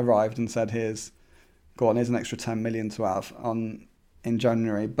arrived and said, here's an extra 10 million to have in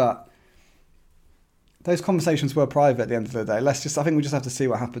January. But those conversations were private at the end of the day. I think we just have to see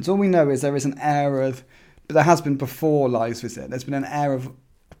what happens. All we know is there is an air of, but there has been before Bly's visit, there's been an air of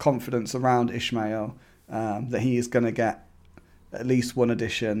confidence around Ishmael that he is going to get at least one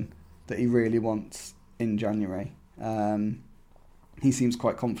addition that he really wants in January. He seems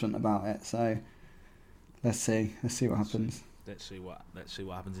quite confident about it, so let's see what happens. Let's see what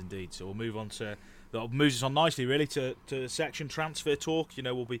happens indeed. So we'll move on to that moves us on nicely really to section transfer talk. You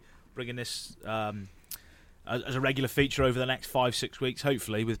know, we'll be bringing this as a regular feature over the next 5-6 weeks,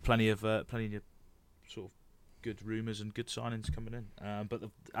 hopefully, with plenty of sort of good rumours and good signings coming in. But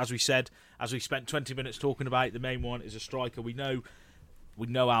as we said, as we spent 20 minutes talking about, the main one is a striker. We know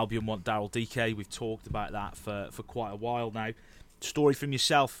Albion want Daryl Dike. We've talked about that for quite a while now. Story from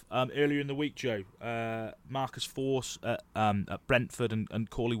yourself earlier in the week, Joe. Marcus Force at Brentford and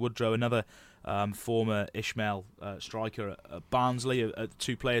Cauley Woodrow, another former Ishmael striker at Barnsley,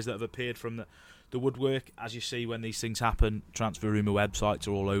 two players that have appeared from the woodwork. As you see when these things happen, transfer rumour websites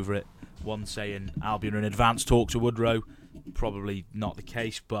are all over it. One saying Albion are in advanced talks with Woodrow, probably not the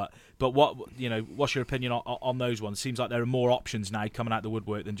case. But what's your opinion on those ones? Seems like there are more options now coming out the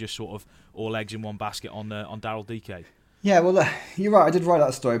woodwork than just sort of all eggs in one basket on Daryl Dike. Yeah, well, you're right. I did write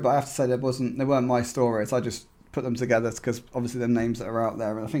that story, but I have to say they weren't my stories. I just put them together because obviously they're names that are out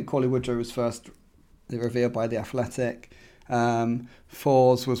there. And I think Cauley Woodrow was first revealed by The Athletic.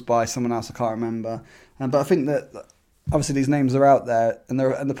 Fours was by someone else I can't remember. But I think that obviously these names are out there, and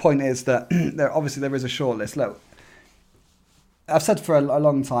the point is that there is a shortlist. Look, I've said for a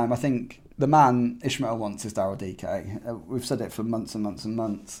long time, I think the man Ishmael wants is Daryl Dike. We've said it for months and months and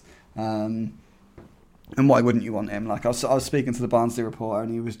months. And why wouldn't you want him? Like I was speaking to the Barnsley reporter,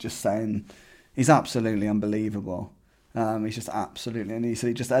 and he was just saying he's absolutely unbelievable. He's just absolutely, and he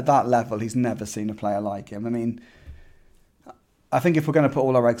said just at that level, he's never seen a player like him. I mean, I think if we're going to put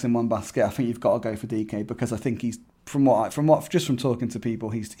all our eggs in one basket, I think you've got to go for Dike, because I think he's from talking to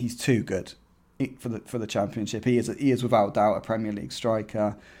people, he's too good for the Championship. He is without doubt a Premier League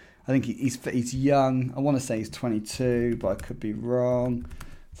striker. I think he's young. I want to say he's 22, but I could be wrong.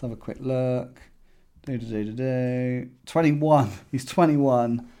 Let's have a quick look. 21. He's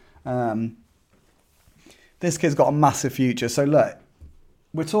 21. This kid's got a massive future. So look,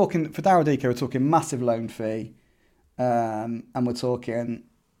 we're talking for Daryl Dike. We're talking massive loan fee, and we're talking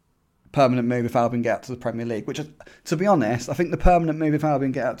permanent move if Albion get up to the Premier League. Which, to be honest, I think the permanent move if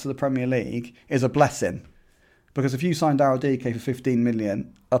Albion get up to the Premier League is a blessing, because if you sign Daryl Dike for 15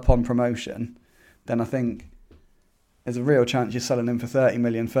 million upon promotion, then I think there's a real chance you're selling him for 30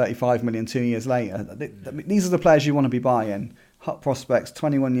 million, 35 million 2 years later. These are the players you want to be buying. Hot prospects,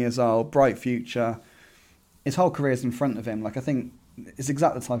 21 years old, bright future. His whole career's in front of him. Like, I think it's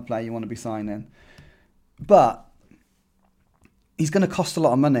exactly the type of player you want to be signing. But he's going to cost a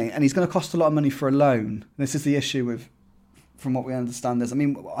lot of money, and he's going to cost a lot of money for a loan. This is the issue from what we understand. I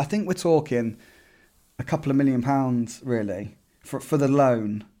mean, I think we're talking a couple of £1 million, really, for the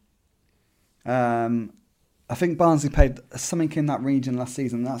loan. I think Barnsley paid something in that region last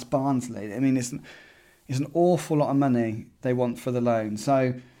season. That's Barnsley. I mean, it's an awful lot of money they want for the loan.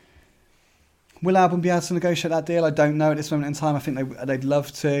 So, will Albion be able to negotiate that deal? I don't know at this moment in time. I think they'd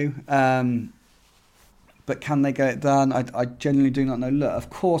love to. But can they get it done? I genuinely do not know. Look, of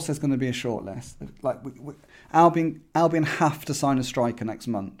course there's going to be a shortlist. Like Albion have to sign a striker next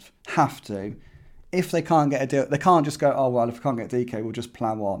month. Have to. If they can't get a deal, they can't just go, oh, well, if we can't get Dike, we'll just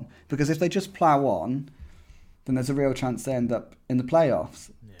plough on. Because if they just plough on, then there's a real chance they end up in the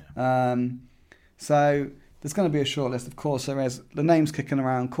playoffs. Yeah. So there's going to be a short list. Of course, there is. The names kicking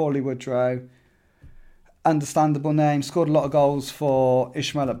around. Corley Woodrow, understandable name. Scored a lot of goals for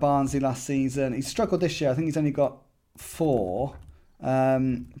Ishmael at Barnsley last season. He's struggled this year. I think he's only got 4.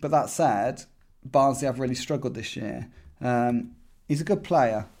 But that said, Barnsley have really struggled this year. He's a good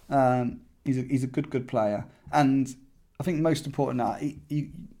player. He's a good player. And I think most important now,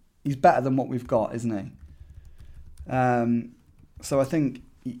 he's better than what we've got, isn't he? So I think,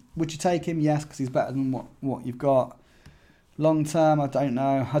 would you take him? Yes, because he's better than what you've got. Long term, I don't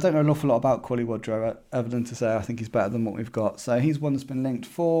know. I don't know an awful lot about Corley Woodrow, other than to say I think he's better than what we've got. So he's one that's been linked.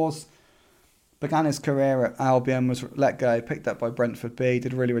 Force began his career at Albion, was let go, picked up by Brentford B,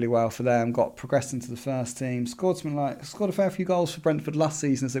 did really, really well for them, got progressed into the first team, scored a fair few goals for Brentford last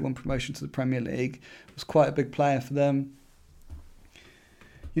season as they won promotion to the Premier League. Was quite a big player for them.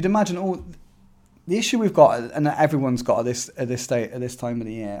 You'd imagine all the issue we've got, and that everyone's got at this time of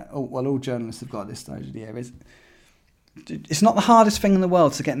the year. All journalists have got at this stage of the year is it's not the hardest thing in the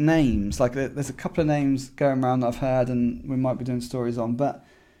world to get names. Like there's a couple of names going around that I've heard, and we might be doing stories on, but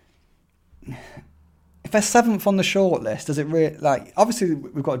if they're 7th on the short list, does it really, like, obviously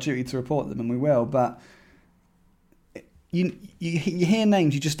we've got a duty to report them and we will, but you hear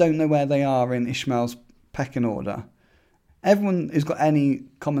names, you just don't know where they are in Ishmael's pecking order. Everyone who's got any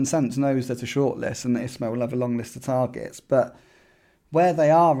common sense knows there's a short list and that Ishmael will have a long list of targets, but where they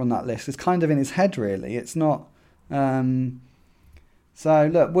are on that list is kind of in his head, really. It's not. So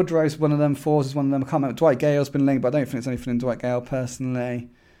look, Woodrow's one of them, Force is one of them. I can't remember. Dwight Gale's been linked, but I don't think it's anything in Dwight Gale personally.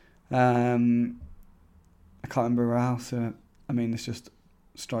 I can't remember who else. I mean, it's just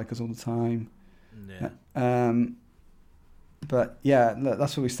strikers all the time. Yeah. But yeah, look,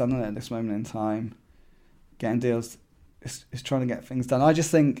 that's where we stand on it at this moment in time. Getting deals is trying to get things done. I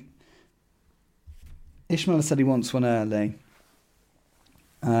just think Ishmael has said he wants one early.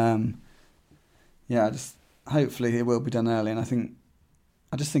 Hopefully it will be done early, and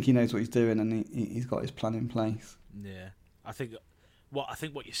I just think he knows what he's doing, and he's got his plan in place. Yeah, I think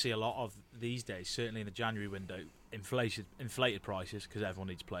what you see a lot of these days, certainly in the January window, inflated prices because everyone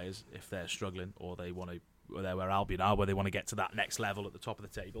needs players if they're struggling or they want to. They're where Albion are, where they want to get to that next level at the top of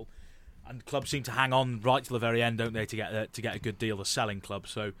the table, and clubs seem to hang on right till the very end, don't they, to get a good deal. The selling club,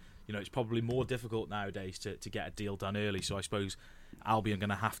 so it's probably more difficult nowadays to get a deal done early. So I suppose Albion are going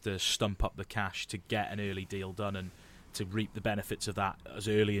to have to stump up the cash to get an early deal done and to reap the benefits of that as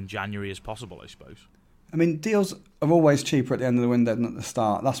early in January as possible, I suppose. I mean, deals are always cheaper at the end of the window than at the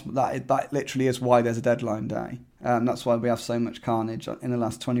start. That literally is why there's a deadline day. That's why we have so much carnage in the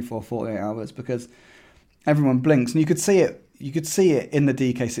last 24, 48 hours, because everyone blinks. And you could see it in the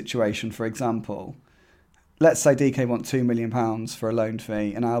DK situation, for example. Let's say DK want £2 million for a loan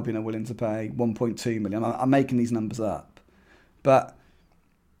fee and Albion are willing to pay 1.2 million. I'm making these numbers up. But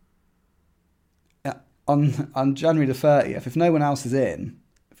on January the 30th, if no one else is in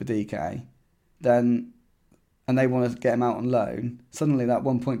for DK, then and they want to get him out on loan, suddenly that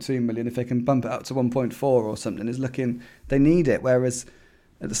 1.2 million, if they can bump it up to 1.4 or something, is looking, they need it. Whereas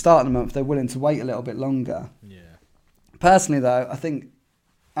at the start of the month, they're willing to wait a little bit longer. Yeah. Personally, though, I think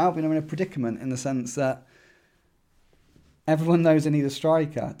Albion are in a predicament in the sense that everyone knows they need a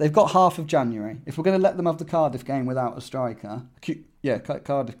striker. They've got half of January. If we're going to let them have the Cardiff game without a striker,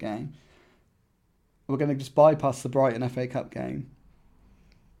 Cardiff game, we're going to just bypass the Brighton FA Cup game.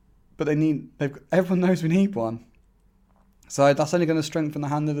 But everyone knows we need one. So that's only going to strengthen the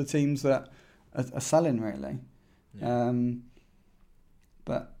hand of the teams that are selling, really. Yeah.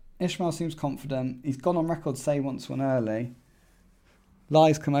 But Ishmael seems confident. He's gone on record to say he wants one early.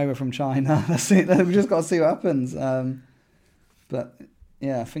 Lies come over from China. We've just got to see what happens. But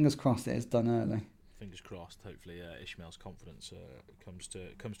yeah, fingers crossed it is done early. Fingers crossed. Hopefully, Ishmael's confidence comes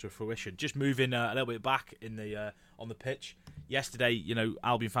to fruition. Just moving a little bit back in the on the pitch. Yesterday,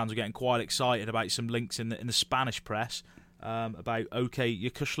 Albion fans were getting quite excited about some links in the Spanish press about OK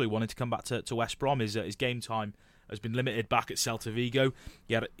Yokuslu wanting to come back to West Brom. His game time has been limited back at Celta Vigo.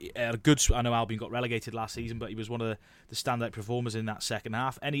 He had a good. I know Albion got relegated last season, but he was one of the standout performers in that second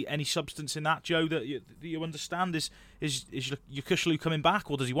half. Any substance in that, Joe, that you understand? Is Yokuslu coming back,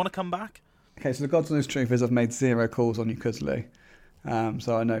 or does he want to come back? Okay, so the God's honest truth is I've made 0 calls on Yokuslu.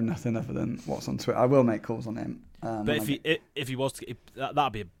 So I know nothing other than what's on Twitter. I will make calls on him. But if he was to,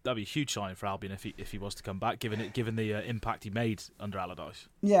 that'd be a huge sign for Albion if he was to come back, given the impact he made under Allardyce.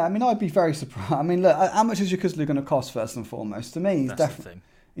 Yeah, I mean, I'd be very surprised. I mean, look, how much is Yokuslu going to cost first and foremost? To me,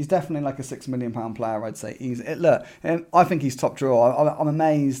 he's definitely like a £6 million player. I'd say I think he's top drawer. I'm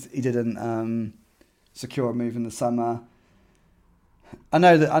amazed he didn't secure a move in the summer. I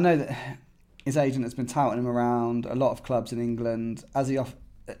know that his agent has been touting him around a lot of clubs in England. Has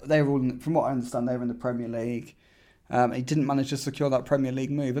they were all, from what I understand, they were in the Premier League. He didn't manage to secure that Premier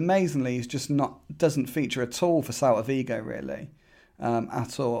League move. Amazingly, he's just doesn't feature at all for Celta Vigo, really,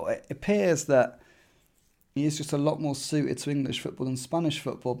 at all. It appears that he is just a lot more suited to English football than Spanish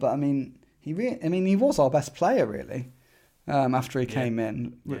football. But I mean, he was our best player, really, after he came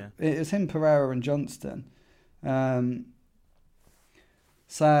in. Yeah. It was him, Pereira, and Johnston.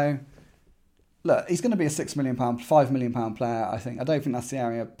 So, look, he's going to be a £6 million, £5 million player, I think. I don't think that's the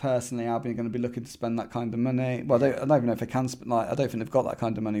area, personally, Albion are going to be looking to spend that kind of money. Well, I don't even know if they can spend, I don't think they've got that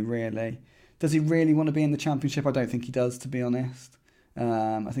kind of money, really. Does he really want to be in the Championship? I don't think he does, to be honest.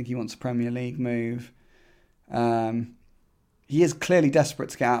 I think he wants a Premier League move. He is clearly desperate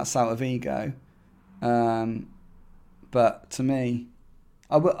to get out of Celta Vigo. But to me,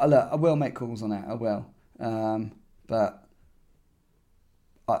 I will make calls on it, I will. But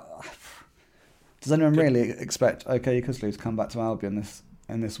does anyone really expect OK Yokuslu to come back to Albion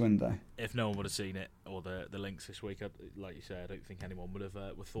in this window? If no one would have seen it or the links this week, like you say, I don't think anyone would have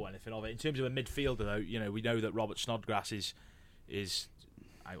thought anything of it. In terms of a midfielder, though, we know that Robert Snodgrass is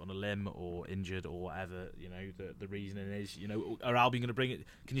out on a limb or injured or whatever. The reasoning is, are Albion going to bring it?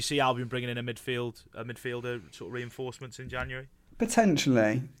 Can you see Albion bringing in a midfielder sort of reinforcements in January?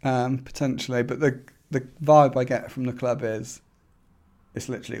 Potentially. But the vibe I get from the club is it's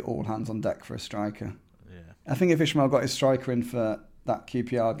literally all hands on deck for a striker. Yeah. I think if Ishmael got his striker in for that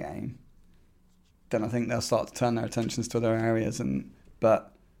QPR game, then I think they'll start to turn their attentions to other areas.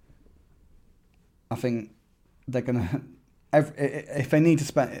 But I think they're gonna, if they need to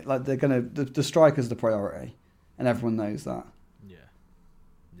spend it, like they're gonna, the striker's the priority, and everyone knows that. Yeah,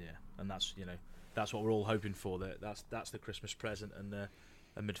 and that's what we're all hoping for. That's the Christmas present, and a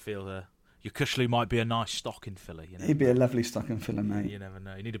midfielder. Yokuslu might be a nice stocking filler. He'd be a lovely stocking filler, mate. You never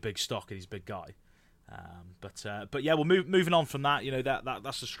know. You need a big stock, and he's a big guy. But yeah, well, moving on from that,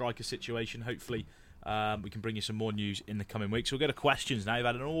 that's the striker situation. Hopefully, we can bring you some more news in the coming weeks. We'll go to questions now. We've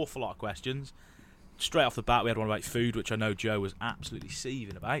had an awful lot of questions. Straight off the bat, we had one about food, which I know Joe was absolutely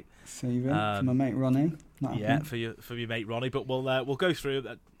seething about. Seething for my mate Ronnie. Yeah, for your mate Ronnie. But we'll go through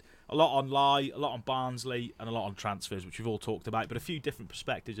a lot on Lai, a lot on Barnsley, and a lot on transfers, which we've all talked about. But a few different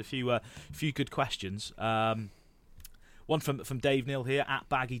perspectives, a few good questions. One from Dave Neal here at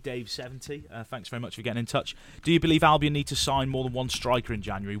BaggyDave70. Thanks very much for getting in touch. Do you believe Albion need to sign more than one striker in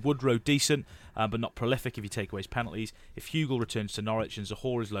January? Woodrow decent, but not prolific if you take away his penalties. If Hugo returns to Norwich and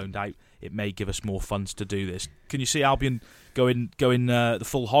Zohore is loaned out, it may give us more funds to do this. Can you see Albion going the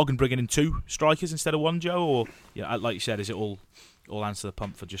full hog and bringing in two strikers instead of one, Joe? Or like you said, is it all hands to the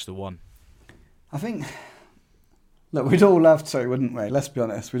pump for just the one? I think, look, we'd all love to, wouldn't we? Let's be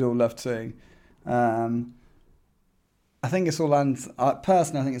honest, we'd all love to. I think it's all hands.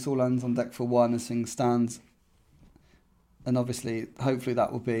 Personally, I think it's all hands on deck for one as things stand. And obviously, hopefully,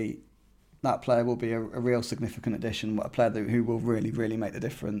 that player will be a real significant addition, a player who will really, really make the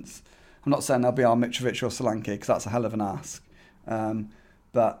difference. I'm not saying they'll be our Mitrovic or Solanke because that's a hell of an ask,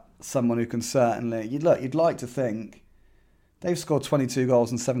 but someone who can certainly. You'd like to think they've scored 22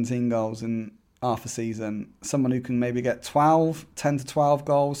 goals and 17 goals in half a season. Someone who can maybe get 10 to 12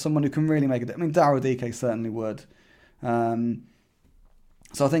 goals. Someone who can really make it. I mean, Daryl Dike certainly would.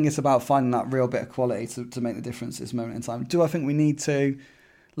 So I think it's about finding that real bit of quality to make the difference at this moment in time. Do I think we need to?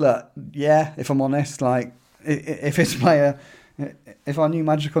 Look, yeah, if I'm honest, like if his player, if our new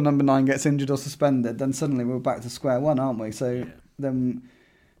magical number 9 gets injured or suspended, then suddenly we're back to square one, aren't we? So then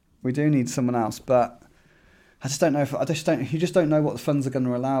we do need someone else. But I just don't know you just don't know what the funds are going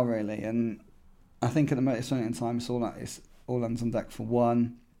to allow, really. And I think at the moment in time, it's all hands on deck for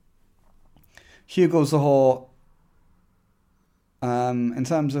one. Hugo Zohore. In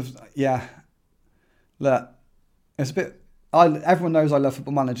terms of look, it's a bit. Everyone knows I love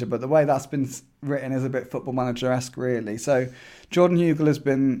Football Manager, but the way that's been written is a bit Football Manager-esque, really. So Jordan Hugill has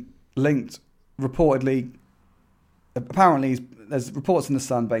been linked, reportedly. Apparently, there's reports in the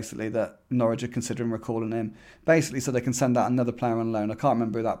Sun basically that Norwich are considering recalling him, basically so they can send out another player on loan. I can't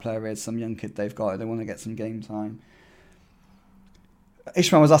remember who that player is. Some young kid they've got. They want to get some game time.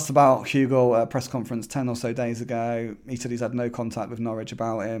 Ishmael was asked about Hugo at a press conference 10 or so days ago. He said he's had no contact with Norwich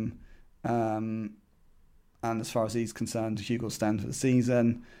about him. And as far as he's concerned, Hugo's staying for the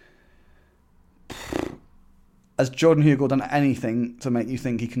season. Has Jordan Hugo done anything to make you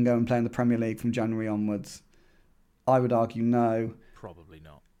think he can go and play in the Premier League from January onwards? I would argue no. Probably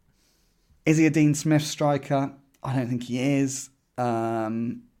not. Is he a Dean Smith striker? I don't think he is.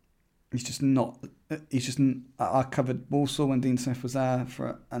 He's just not. I covered Walsall when Dean Smith was there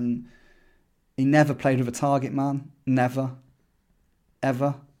and he never played with a target man. Never,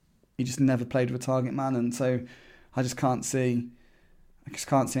 ever. He just never played with a target man, and so I just can't see I just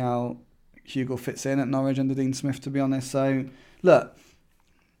can't see how Hugill fits in at Norwich under Dean Smith, to be honest. So, look,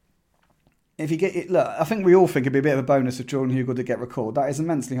 if you get it, look, I think we all think it'd be a bit of a bonus if Jordan Hugill did get recalled. That is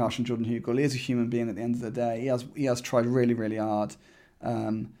immensely harsh on Jordan Hugill. He is a human being at the end of the day. He has tried really, really hard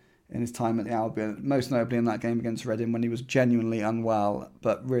in his time at the Albion, most notably in that game against Reading when he was genuinely unwell,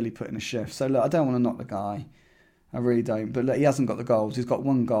 but really put in a shift. So, look, I don't want to knock the guy. I really don't. But look, he hasn't got the goals. He's got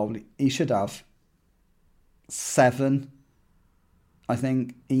 1 goal. He should have 7, I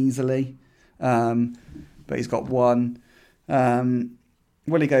think, easily. But he's got 1.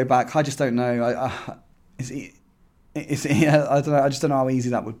 Will he go back? I just don't know. Is he? I don't know. I just don't know how easy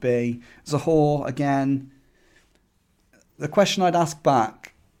that would be. Zohore, again. The question I'd ask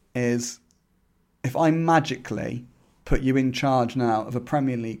back is, if I magically put you in charge now of a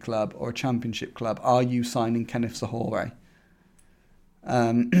Premier League club or a Championship club, are you signing Kenneth Zohore?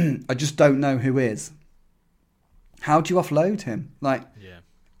 I just don't know who is. How do you offload him? Like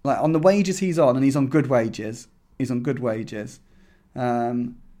on the wages he's on, and he's on good wages. If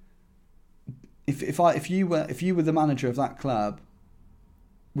you were the manager of that club,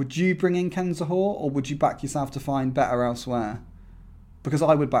 would you bring in Ken Zohore, or would you back yourself to find better elsewhere? Because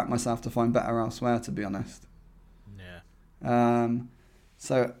I would back myself to find better elsewhere, to be honest. Yeah.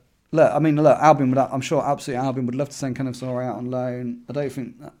 So look, Albion would. I'm sure absolutely Albion would love to send Kenneth Zohore out on loan. I don't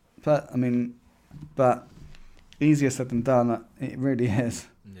think, but easier said than done. It really is.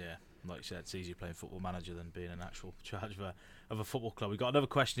 Yeah. Like you said, it's easier playing Football Manager than being an actual charge of a football club. We've got another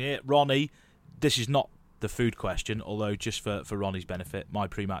question here. Ronnie, this is not the food question, although just for Ronnie's benefit, my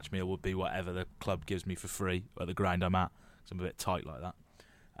pre-match meal would be whatever the club gives me for free at the ground I'm at, because I'm a bit tight like that.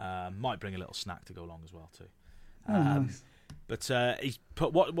 Might bring a little snack to go along as well too. Nice. But he's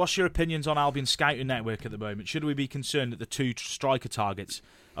put, what's your opinions on Albion's scouting network at the moment? Should we be concerned that the 2 striker targets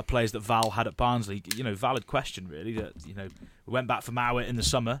are players that Val had at Barnsley? Valid question really. That we went back for Mowat in the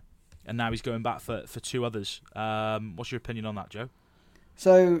summer, and now he's going back for 2 others. What's your opinion on that, Joe?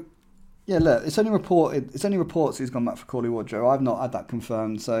 So, yeah, look, it's only reports he's gone back for Corley Woodrow. I've not had that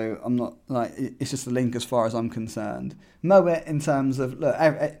confirmed, so I'm not it's just a link as far as I'm concerned. Mowat, in terms of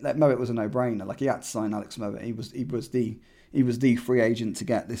Mowat was a no-brainer. Like, he had to sign Alex Mowat. He was the free agent to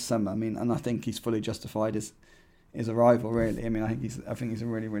get this summer. I mean, and I think he's fully justified his arrival. Really, I mean, I think he's a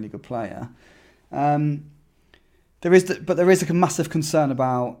really, really good player. There is a massive concern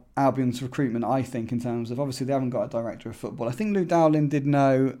about Albion's recruitment, I think, in terms of, obviously they haven't got a director of football. I think Lou Dowling did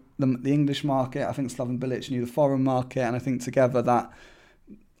know the English market. I think Slaven Bilic knew the foreign market, and I think together that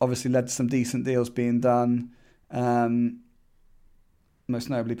obviously led to some decent deals being done. Most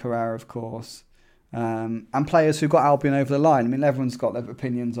notably Pereira, of course. And players who got Albion over the line. I mean, everyone's got their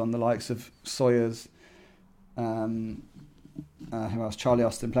opinions on the likes of Sawyers, who else? Charlie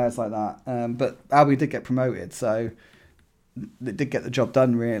Austin, players like that. But Albion did get promoted, so they did get the job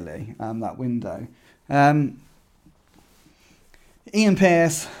done, really, that window. Ian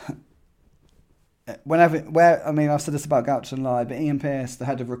Pearce, I've said this about Goucher and Lie, but Ian Pearce, the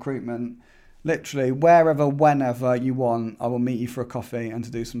head of recruitment, literally, wherever, whenever you want, I will meet you for a coffee and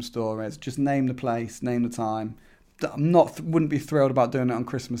to do some stories. Just name the place, name the time. Wouldn't be thrilled about doing it on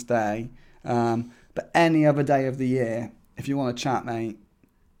Christmas Day, but any other day of the year, if you want to chat, mate,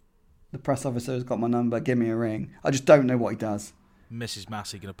 the press officer has got my number. Give me a ring. I just don't know what he does. Mrs.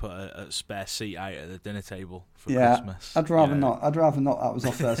 Massey going to put a spare seat out at the dinner table for Christmas. I'd rather not. I'd rather not. That was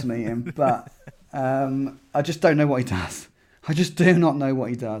our first meeting, but I just don't know what he does. I just do not know what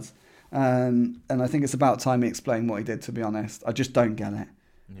he does. And I think it's about time he explained what he did, to be honest. I just don't get it.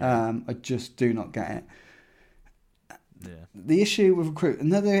 Yeah. I just do not get it. Yeah.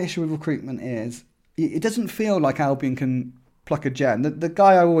 Another issue with recruitment is it doesn't feel like Albion can pluck a gem. The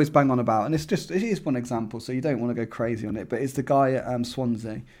guy I always bang on about, and it is one example, so you don't want to go crazy on it, but it's the guy at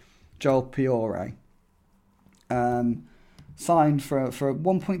Swansea, Joel Piore. Signed for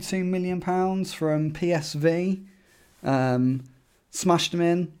 £1.2 million from PSV. Smashed him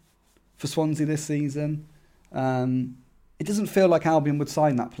in for Swansea this season. It doesn't feel like Albion would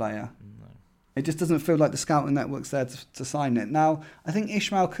sign that player. No. It just doesn't feel like the scouting network's there to sign it. Now, I think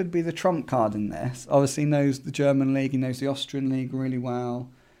Ishmael could be the trump card in this. Obviously, he knows the German league, he knows the Austrian league really well.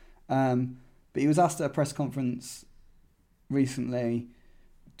 But he was asked at a press conference recently,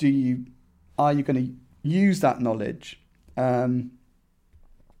 are you going to use that knowledge? And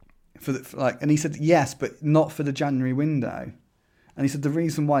he said yes, but not for the January window. And he said the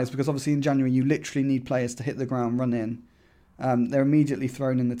reason why is because obviously in January you literally need players to hit the ground running. They're immediately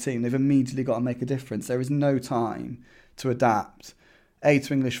thrown in the team. They've immediately got to make a difference. There is no time to adapt, A,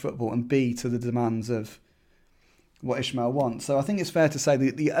 to English football, and B, to the demands of what Ishmael wants. So I think it's fair to say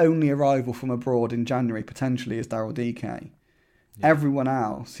that the only arrival from abroad in January potentially is Daryl DK. Yeah. Everyone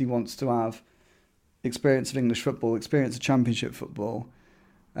else, he wants to have experience of English football, experience of Championship football.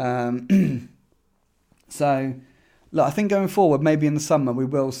 So, look, I think going forward, maybe in the summer, we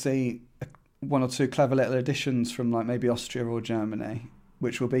will see one or two clever little additions from like maybe Austria or Germany,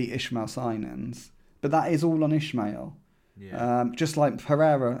 which will be Ishmael signings. But that is all on Ishmael. Yeah. Just like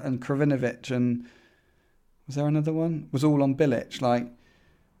Pereira and Krovinovic and was there another one? Was all on Bilic. Like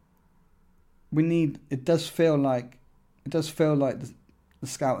it does feel like the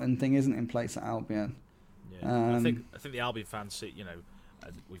scouting thing isn't in place at Albion. Yeah. I think the Albion fans see,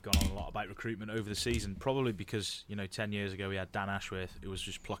 we've gone on a lot about recruitment over the season, probably because 10 years ago we had Dan Ashworth who was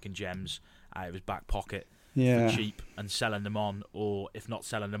just plucking gems out of his back pocket for cheap and selling them on, or if not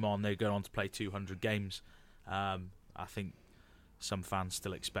selling them on, they're going on to play 200 games. I think some fans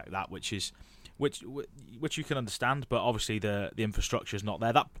still expect that, which you can understand, but obviously the infrastructure is not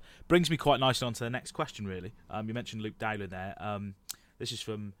there. That brings me quite nicely on to the next question, really. You mentioned Luke Dowling there. This is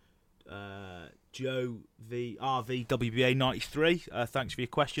from Joe the RVWBA 93. Thanks for your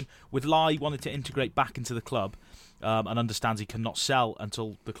question. With Lai wanting to integrate back into the club and understands he cannot sell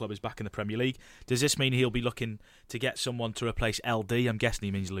until the club is back in the Premier League, does this mean he'll be looking to get someone to replace LD? I'm guessing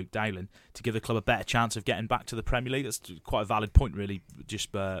he means Luke Dowling, to give the club a better chance of getting back to the Premier League. That's quite a valid point, really. Just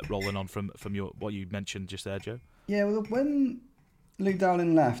rolling on from what you mentioned just there, Joe. Yeah, well, when Luke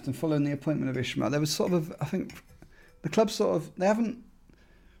Dowling left and following the appointment of Ishmael, there was sort of, I think, the club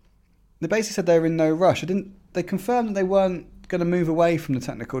they basically said they were in no rush. They confirmed that they weren't going to move away from the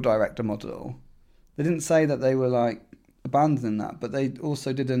technical director model. They didn't say that they were like abandoning that, but they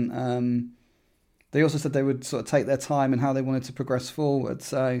also didn't. They also said they would sort of take their time and how they wanted to progress forward.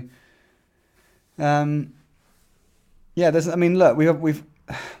 So, look, we've.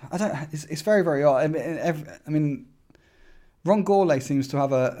 I don't. It's very, very odd. Ron Gourlay seems to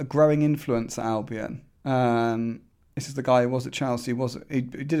have a growing influence at Albion. This is the guy who was at Chelsea. He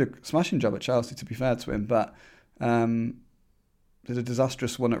did a smashing job at Chelsea, to be fair to him, but did a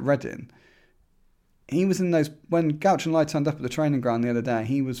disastrous one at Reading. He was in those when Gouch and Lai turned up at the training ground the other day.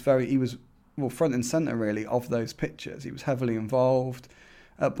 He was front and centre really of those pictures. He was heavily involved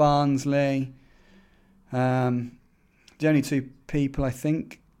at Barnsley. The only two people I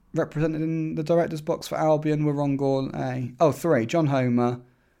think represented in the director's box for Albion were Ron Gourlay. Oh, three: John Homer,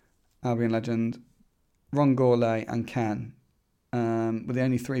 Albion legend, Ron Gourlay and Ken were the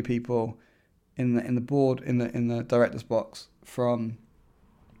only three people in the board in the director's box from.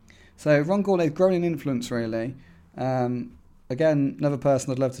 So Ron Gourlay's grown in influence really. Again, another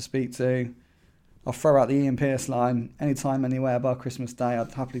person I'd love to speak to. I'll throw out the Ian Pearce line anytime, anywhere, bar Christmas Day.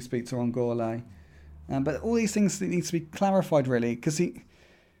 I'd happily speak to Ron Gourlay. But all these things need to be clarified really, because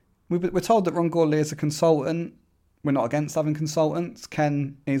we're told that Ron Gourlay is a consultant. We're not against having consultants.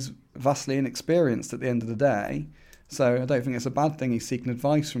 Ken is vastly inexperienced at the end of the day, so I don't think it's a bad thing he's seeking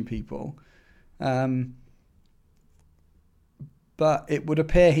advice from people. But it would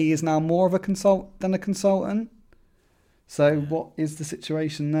appear he is now more of a consultant than a consultant. So what is the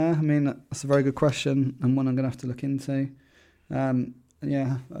situation there? I mean, that's a very good question and one I'm going to have to look into. I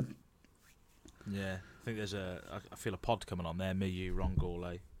think there's I feel a pod coming on there. Me, you, Ron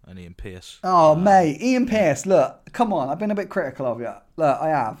Gourlay, and Ian Pearce. Oh, mate, Ian Pearce, look, come on. I've been a bit critical of you. Look, I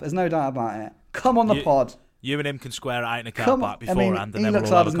have. There's no doubt about it. Come on the pod. You and him can square it out in a car park beforehand. He looks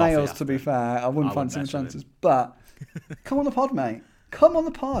hard as nails, to be fair. I wouldn't fancy him chances. But come on the pod, mate. Come on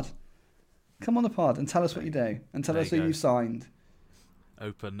the pod. Come on the pod and tell us what you do. And tell us who you signed.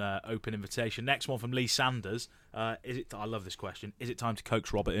 Open invitation. Next one from Lee Sanders. I love this question. Is it time to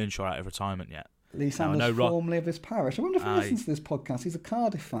coax Robert Earnshaw out of retirement yet? Lee Sanders, formerly of his parish. I wonder if he listens to this podcast. He's a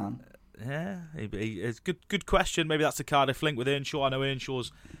Cardiff fan. Yeah, it's good question. Maybe that's the Cardiff link with Earnshaw. I know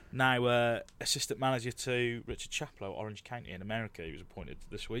Earnshaw's now assistant manager to Richard Chaplow, Orange County in America. He was appointed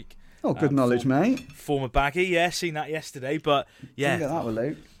this week. Oh, good knowledge, mate. Former baggy, yeah, seen that yesterday. But yeah, get that with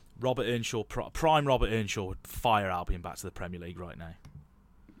Luke. Robert Earnshaw, prime Robert Earnshaw would fire Albion back to the Premier League right now.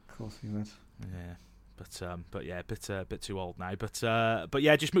 Of course he would. Yeah. But yeah, a bit too old now. But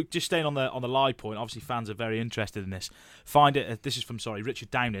yeah, just staying on the Lai point. Obviously, fans are very interested in this. This is from Richard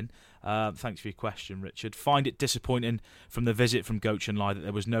Downing. Thanks for your question, Richard. Find it disappointing from the visit from Goach and Lai that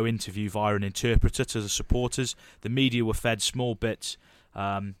there was no interview via an interpreter to the supporters. The media were fed small bits.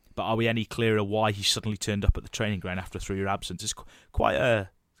 But are we any clearer why he suddenly turned up at the training ground after a 3-year absence? It's quite a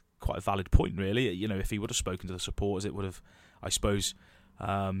valid point, really. If he would have spoken to the supporters, it would have, I suppose,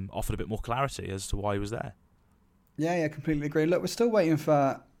 offered a bit more clarity as to why he was there. Yeah, completely agree. Look, we're still waiting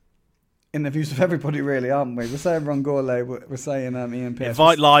for interviews with everybody, really, aren't we? We're saying Ron Gourlay, we're saying Ian Pearce.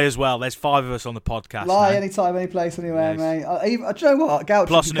 Invite Lie as well. There's 5 of us on the podcast. Lie now. anytime, any place, anywhere, Yes. mate. Do you know what? Gouch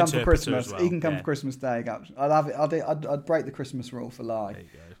Plus can an come for interpreter Christmas. as well, He can come yeah. for Christmas Day, Gouch. I'd have it. I'd break the Christmas rule for Lie. There you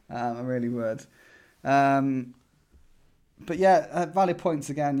go. I really would. But yeah, valid points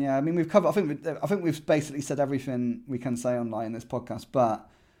again. Yeah, I mean we've covered. I think we've basically said everything we can say online in this podcast. But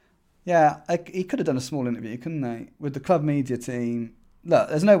yeah, he could have done a small interview, couldn't he, with the club media team? Look,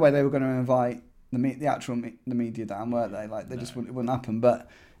 there's no way they were going to invite the media down, were they? Like they just wouldn't happen. But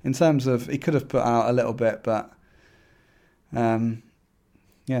in terms of, he could have put out a little bit. But yeah,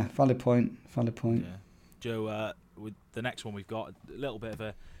 valid point. Yeah. Joe, with the next one we've got a little bit of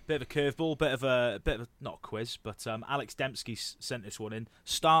a curveball, bit of a not a quiz, but Alex Dembski sent this one in.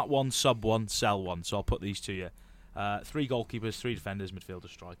 Start 1, sub 1, sell 1. So I'll put these to you. 3 goalkeepers, 3 defenders, midfielders,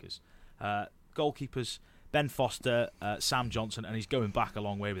 strikers. Goalkeepers: Ben Foster, Sam Johnson, and he's going back a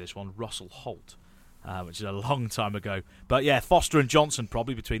long way with this one, Russell Holt, which is a long time ago. But yeah, Foster and Johnson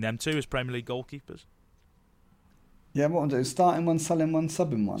probably between them two as Premier League goalkeepers. Yeah, what I'll do is starting 1, selling 1,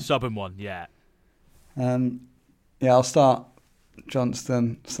 subbing 1. Subbing 1, yeah. Yeah, I'll start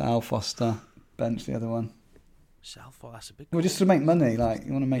Johnston, Sal, Foster, bench the other one. Salford, that's a big. Well, just to make money, like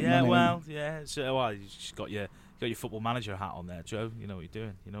you want to make money. Yeah, well, yeah. So, well, you just got your football manager hat on there, Joe. You know what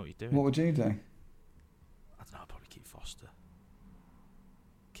you're doing. What would you do? I don't know. I'd probably keep Foster.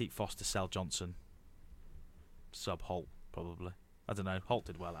 Keep Foster, sell Johnson. Sub Holt, probably. I don't know. Holt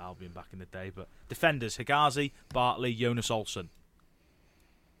did well at Albion back in the day, but defenders: Higazi, Bartley, Jonas Olsen.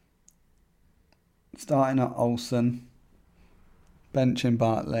 Starting at Olsen, benching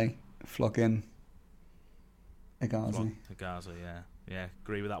Bartley, flogging Higazi. Higazi, yeah,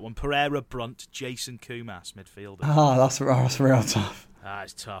 agree with that one. Pereira, Brunt, Jason Kumas, midfielder. That's real tough.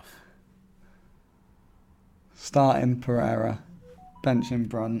 It's tough. Starting Pereira, benching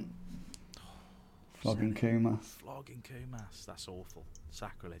Brunt, flogging Kumas. Flogging Kumas, that's awful.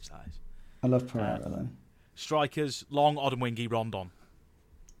 Sacrilege, that is. I love Pereira though. Strikers: Long, Odemwingie, Rondon.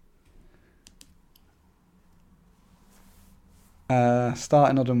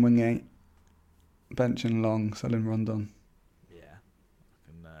 Starting Odemwingie, benching Long, selling Rondon. Yeah,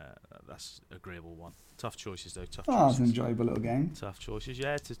 that's an agreeable one. Tough choices though. That was an enjoyable little game. Tough choices,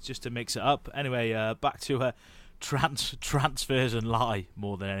 yeah. Just to mix it up. Anyway, back to transfers and Lie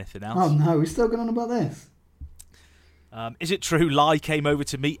more than anything else. Oh no, we're still going on about this. Is it true Lie came over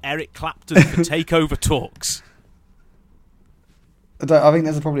to meet Eric Clapton for takeover talks? I think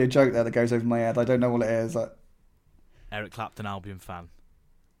there's probably a joke there that goes over my head. I don't know what it is. Eric Clapton, Albion fan.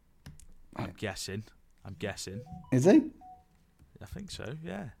 I'm guessing. Is he? I think so.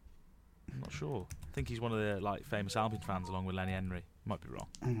 Yeah. I'm not sure. I think he's one of the famous Albion fans, along with Lenny Henry. Might be wrong.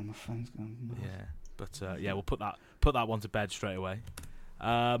 Hang on, my phone's going. Yeah, but yeah, we'll put that one to bed straight away.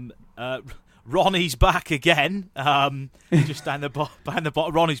 Ronnie's back again. Just behind the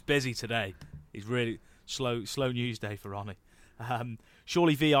bottom. Ronnie's busy today. He's really slow news day for Ronnie.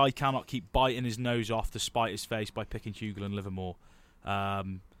 Surely VI cannot keep biting his nose off to spite his face by picking Hugill and Livermore.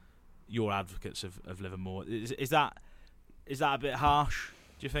 You're advocates of Livermore. Is that a bit harsh,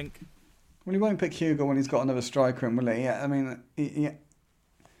 do you think? Well, he won't pick Hugill when he's got another striker in, will he? Yeah, I mean,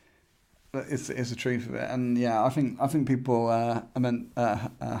 it's the truth of it. And yeah, I think people are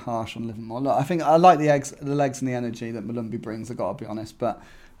harsh on Livermore. Look, I like the legs and the energy that Malumbi brings, I've got to be honest. But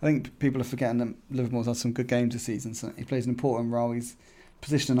I think people are forgetting that Livermore's had some good games this season. So he plays an important role. His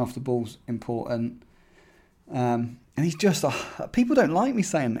positioning off the ball's important. And he's just people don't like me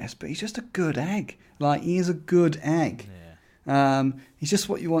saying this, but he's just a good egg. Like, he is a good egg. Yeah. He's just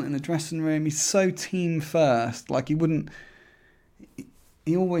what you want in the dressing room. He's so team first. Like, he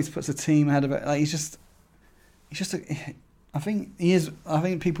always puts a team ahead of it. Like, I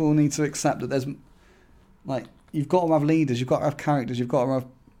think people need to accept that there's, like, you've got to have leaders, you've got to have characters, you've got to have,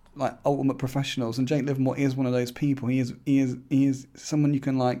 like, ultimate professionals. And Jake Livermore is one of those people. He is someone you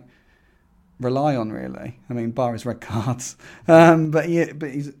can, like, rely on, really. I mean, bar his red cards. But he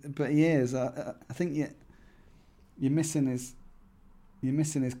is. I think you're missing his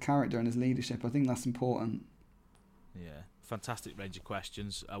character and his leadership. I think that's important. Yeah. Fantastic range of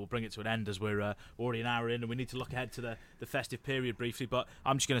questions. We'll bring it to an end as we're already an hour in and we need to look ahead to the festive period briefly, but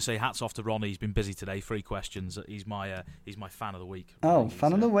I'm just going to say hats off to Ronnie. He's been busy today. 3 questions. He's my fan of the week. Oh,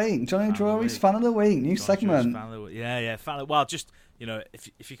 fan of the week. Johnny Drury's fan of the week. New segment. Yeah, fan of, well, just,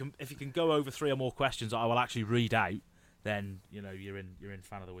 if you can go over 3 or more questions that I will actually read out, then you're in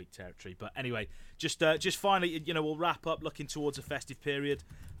fan of the week territory. But anyway, just finally, we'll wrap up looking towards a festive period.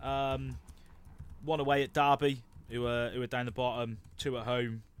 1 away at Derby, who are down the bottom, 2 at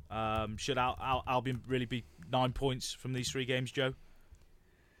home. Should Albion really be 9 points from these 3 games, Joe?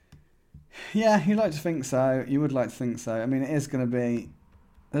 Yeah, you'd like to think so. You would like to think so. I mean, it is going to be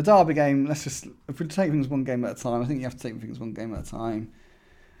the Derby game. If we take things one game at a time, I think you have to take things one game at a time.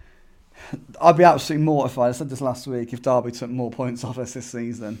 I'd be absolutely mortified. I said this last week if Derby took more points off us this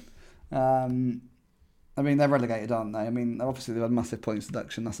season. I mean, they're relegated, aren't they? I mean, obviously they've had massive points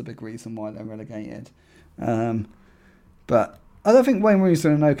deduction. That's a big reason why they're relegated. But I don't think Wayne Rooney's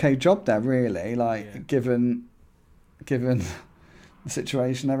doing an okay job there, really. Given the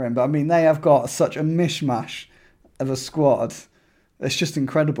situation they're in. But I mean, they have got such a mishmash of a squad. It's just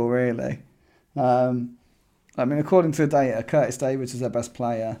incredible, really. I mean, according to the data, Curtis Davids is their best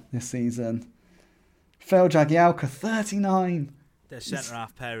player this season. Phil Jagielka, 39. Their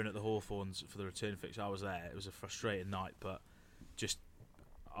centre-half pairing at the Hawthorns for the return fix, I was there. It was a frustrating night, but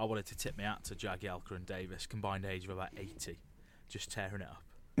I wanted to tip my hat to Jagielka and Davis, combined age of about 80, just tearing it up.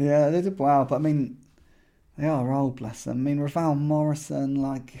 Yeah, they did well, but I mean, they are old, bless them. I mean, Raval Morrison,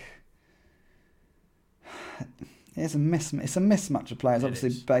 it's a mismatch of players,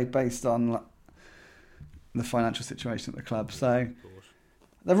 obviously based on the financial situation at the club. So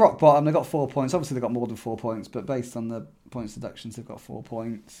they're rock bottom. They've got 4 points. Obviously, they've got more than 4 points, but based on the points deductions, they've got 4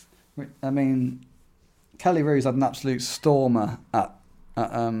 points. I mean, Kelly Ruse had an absolute stormer at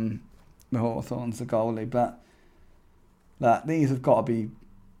the Hawthorns, the goalie, but these have got to be.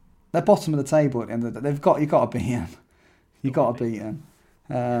 They're bottom of the table at the end of the day. You've got to beat them. You've got to beat them.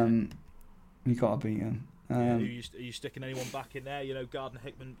 You've got to beat them. Are you sticking anyone back in there? Gardner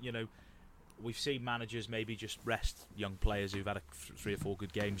Hickman, we've seen managers maybe just rest young players who've had 3 or 4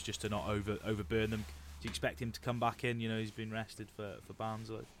 good games just to not overburn them. Do you expect him to come back in? He's been rested for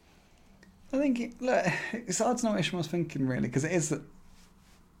Barnsley. I think it's hard to know what Ishmael's thinking, really, because it's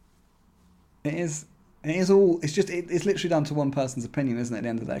literally down to one person's opinion, isn't it, at the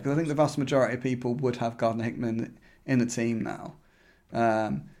end of the day? Because I think the vast majority of people would have Gardner Hickman in the team now.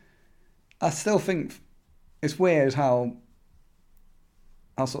 I still think it's weird how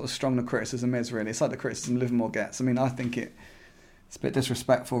sort of strong the criticism is, really. It's like the criticism Livermore gets. I mean, I think it's a bit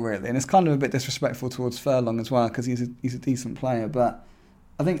disrespectful, really, and it's kind of a bit disrespectful towards Furlong as well, because he's a decent player. But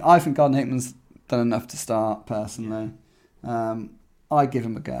I think Gardner Hickman's done enough to start, personally. I'd give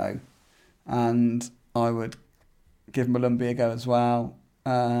him a go, and I would give Malumbi a go as well.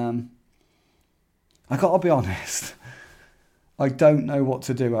 I got to be honest, I don't know what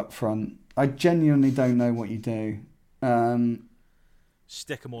to do up front. I genuinely don't know what you do.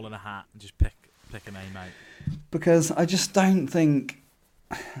 Stick them all in a hat and just pick a name out. Because I just don't think...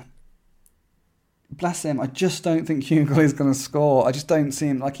 Bless him, I just don't think Hugo is going to score. I just don't see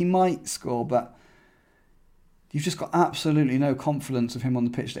him... He might score, but you've just got absolutely no confidence of him on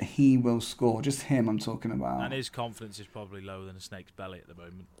the pitch that he will score. Just him I'm talking about. And his confidence is probably lower than a snake's belly at the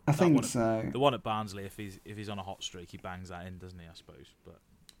moment. I think so. The one at Barnsley, if he's on a hot streak, he bangs that in, doesn't he, I suppose? But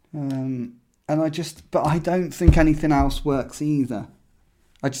I don't think anything else works either.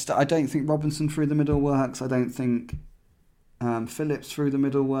 I don't think Robinson through the middle works. I don't think Phillips through the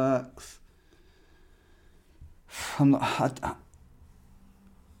middle works. You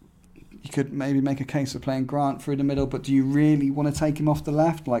could maybe make a case for playing Grant through the middle, but do you really want to take him off the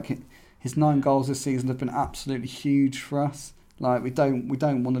left? His 9 goals this season have been absolutely huge for us. We don't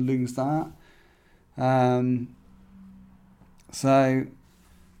want to lose that. So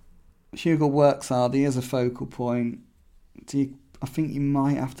Hugo works hard. He is a focal point. I think you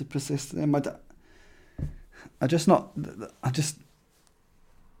might have to persist with him.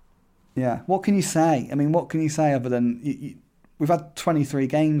 Yeah. What can you say? I mean, what can you say other than we've had 23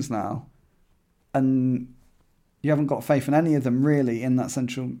 games now, and you haven't got faith in any of them really in that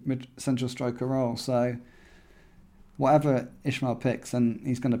central striker role. So whatever Ishmael picks, and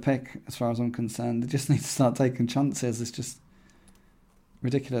he's going to pick, as far as I'm concerned, they just need to start taking chances. It's just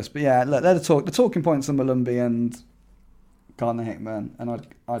ridiculous. But yeah, look, they're the talking points on Malumbi and Gardner Hickman, and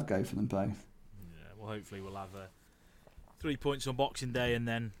I'd go for them both. Yeah, well, hopefully we'll have 3 points on Boxing Day, and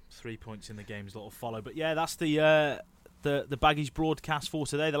then 3 points in the games that will follow. But yeah, that's the Baggies broadcast for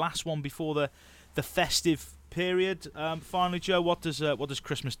today. The last one before the festive period. Finally, Joe, what does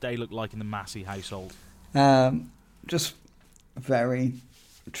Christmas Day look like in the Massey household? Just a very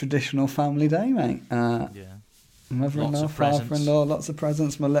traditional family day, mate. Yeah. Mother-in-law, father-in-law, lots of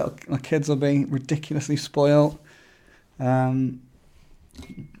presents. My kids will be ridiculously spoiled.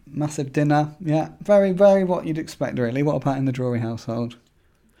 Massive dinner, yeah, very, very what you'd expect, really. What about in the Drury household?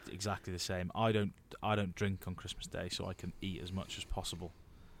 Exactly the same. I don't drink on Christmas Day, so I can eat as much as possible.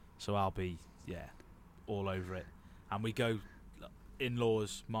 So I'll be all over it. And we go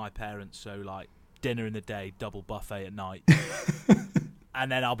in-laws, my parents, so dinner in the day, double buffet at night.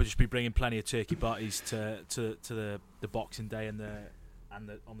 And then I'll just be bringing plenty of turkey butties to the Boxing Day and and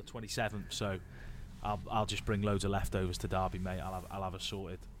on the 27th. So I'll just bring loads of leftovers to Derby, mate. I'll have it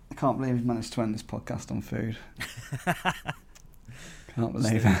sorted. I can't believe we've managed to end this podcast on food. Can't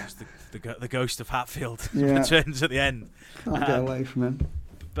believe it. The ghost of Hatfield Yeah. returns at the end. Can't get away from him.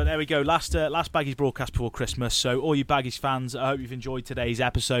 But there we go. Last Baggies broadcast before Christmas. So all you Baggies fans, I hope you've enjoyed today's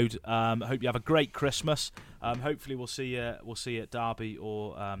episode. I hope you have a great Christmas. Hopefully we'll see you at Derby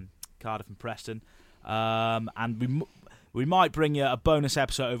or Cardiff and Preston. And we might bring you a bonus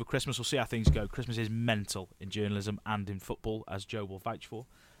episode over Christmas. We'll see how things go. Christmas is mental in journalism and in football, as Joe will vouch for.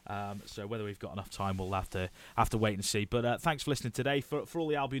 So whether we've got enough time, we'll have to wait and see. But thanks for listening today. For all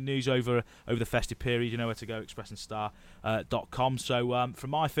the Albion news over the festive period, you know where to go, expressandStar.com. So from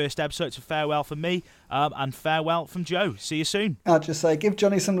my first episode, it's a farewell from me and farewell from Joe. See you soon. I'll just say, give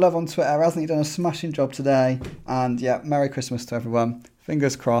Johnny some love on Twitter. Hasn't he done a smashing job today? And yeah, Merry Christmas to everyone.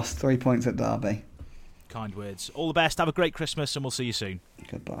 Fingers crossed, 3 points at Derby. Kind words. All the best. Have a great Christmas, and we'll see you soon.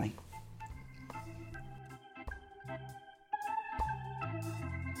 Goodbye.